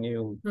something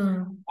new.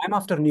 I'm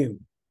after new.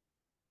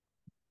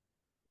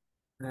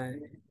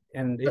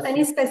 And so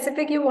any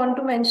specific you want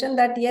to mention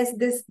that, yes,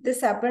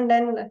 this happened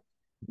and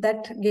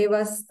that gave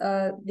us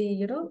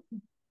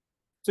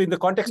So in the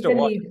context of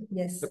water,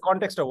 yes.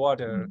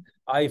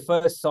 I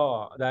first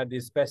saw that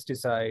these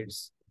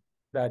pesticides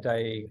that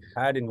I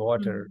had in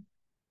water,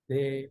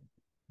 they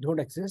don't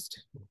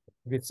exist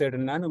with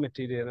certain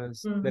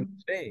nanomaterials than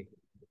today.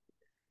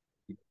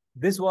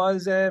 This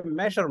was a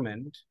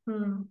measurement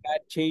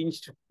that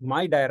changed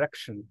my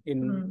direction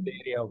in the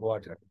area of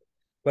water.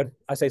 But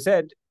as I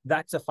said,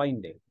 that's a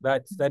finding.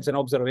 That's an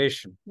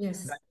observation.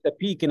 Yes. That's a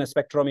peak in a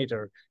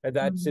spectrometer.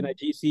 That's in a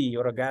GC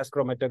or a gas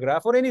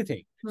chromatograph or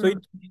anything. So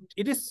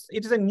it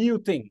is a new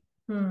thing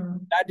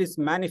that is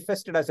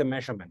manifested as a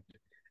measurement.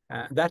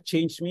 That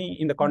changed me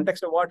in the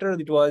context of water.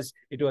 It was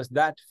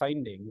that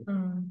finding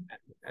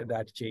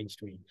that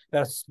changed me.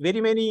 There's very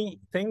many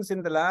things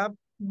in the lab.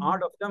 All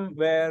of them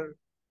were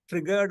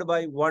triggered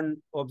by one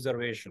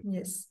observation.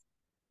 Yes.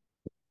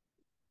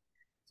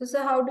 So,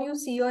 sir, how do you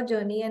see your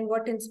journey and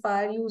what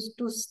inspired you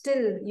to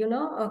still,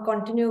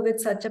 continue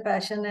with such a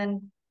passion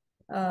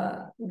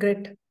and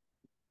grit?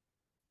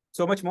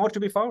 So much more to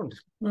be found.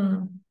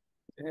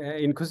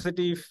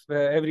 Inquisitive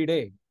every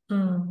day.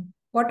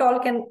 What all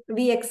can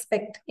we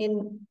expect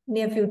in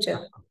near future?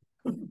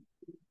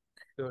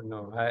 Don't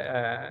know.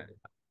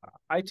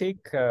 I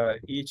take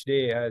each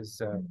day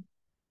as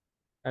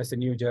a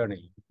new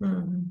journey.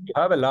 You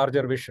have a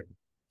larger vision.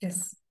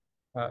 Yes.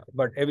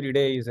 But every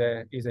day is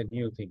a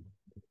new thing.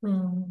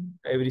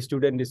 Every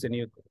student is a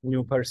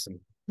new person.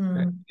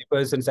 The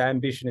person's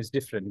ambition is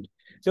different.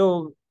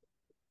 So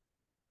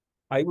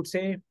I would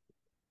say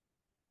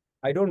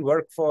I don't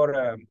work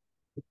for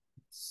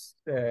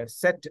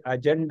set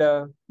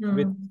agenda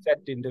with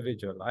set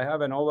individual. I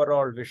have an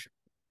overall vision.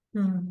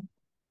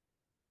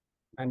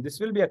 And this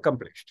will be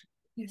accomplished.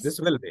 Yes. This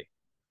will be.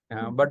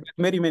 But with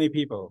many, many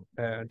people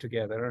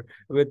together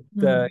with,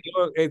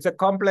 it's a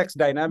complex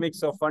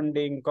dynamics of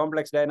funding,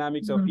 complex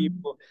dynamics of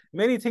people.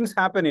 Many things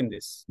happen in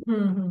this.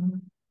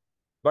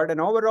 But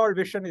an overall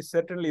vision is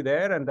certainly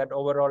there, and that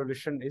overall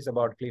vision is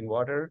about clean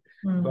water.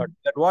 But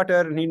that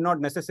water need not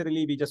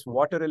necessarily be just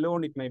water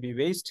alone. It may be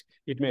waste.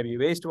 It may be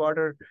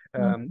wastewater.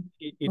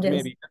 It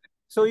may be.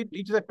 So it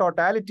is a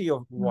totality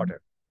of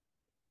water.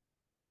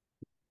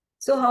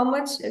 So how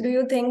much do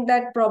you think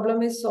that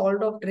problem is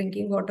solved of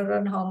drinking water,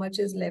 and how much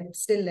is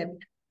still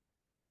left?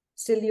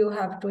 Still you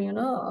have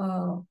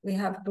to, we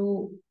have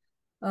to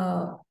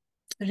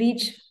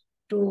reach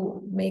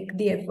to make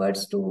the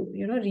efforts to,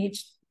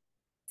 reach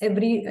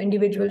every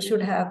individual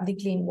should have the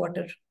clean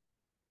water.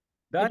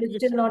 That is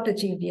still not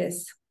achieved,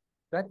 yes.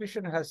 That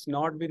vision has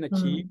not been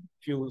achieved.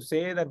 If you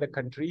say that the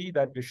country,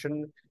 that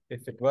vision,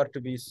 if it were to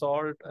be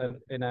solved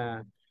in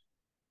a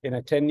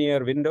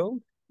 10-year window,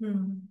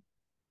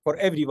 for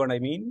everyone, I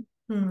mean,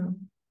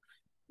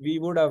 we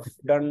would have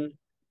done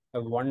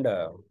a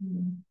wonder.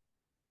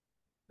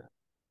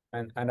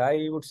 And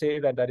I would say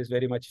that that is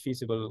very much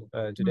feasible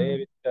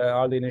today with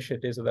all the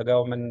initiatives of the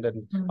government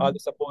and all the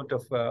support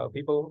of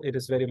people. It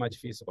is very much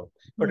feasible.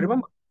 But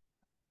remember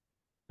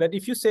that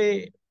if you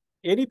say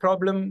any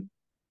problem,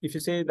 if you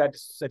say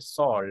that's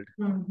solved,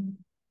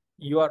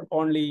 you are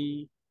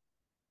only,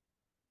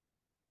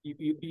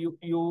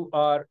 you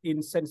are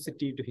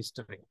insensitive to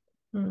history.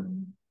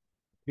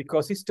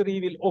 Because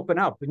history will open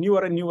up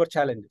newer and newer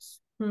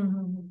challenges.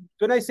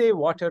 When I say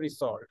water is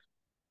solved,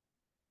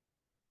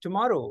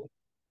 tomorrow,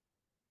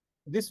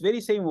 this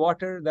very same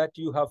water that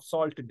you have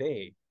solved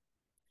today,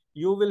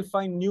 you will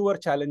find newer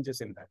challenges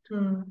in that.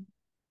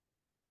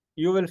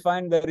 You will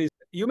find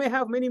you may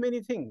have many, many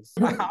things.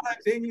 All I'm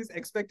saying is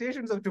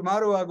expectations of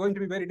tomorrow are going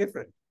to be very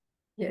different.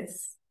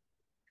 Yes,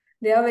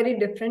 they are very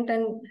different,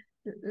 and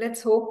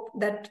let's hope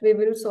that we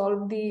will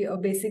solve the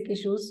basic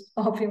issues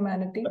of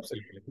humanity.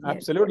 Absolutely. Yes.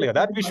 Absolutely.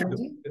 That we should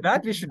do.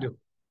 That we should do.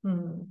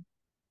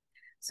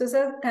 So,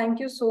 sir, thank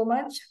you so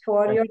much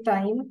for your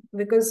time,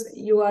 because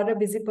you are a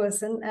busy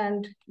person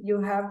and you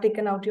have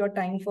taken out your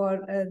time for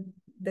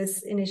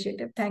this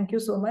initiative. Thank you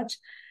so much.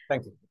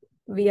 Thank you.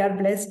 We are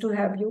blessed to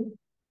have you.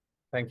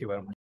 Thank you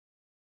very much.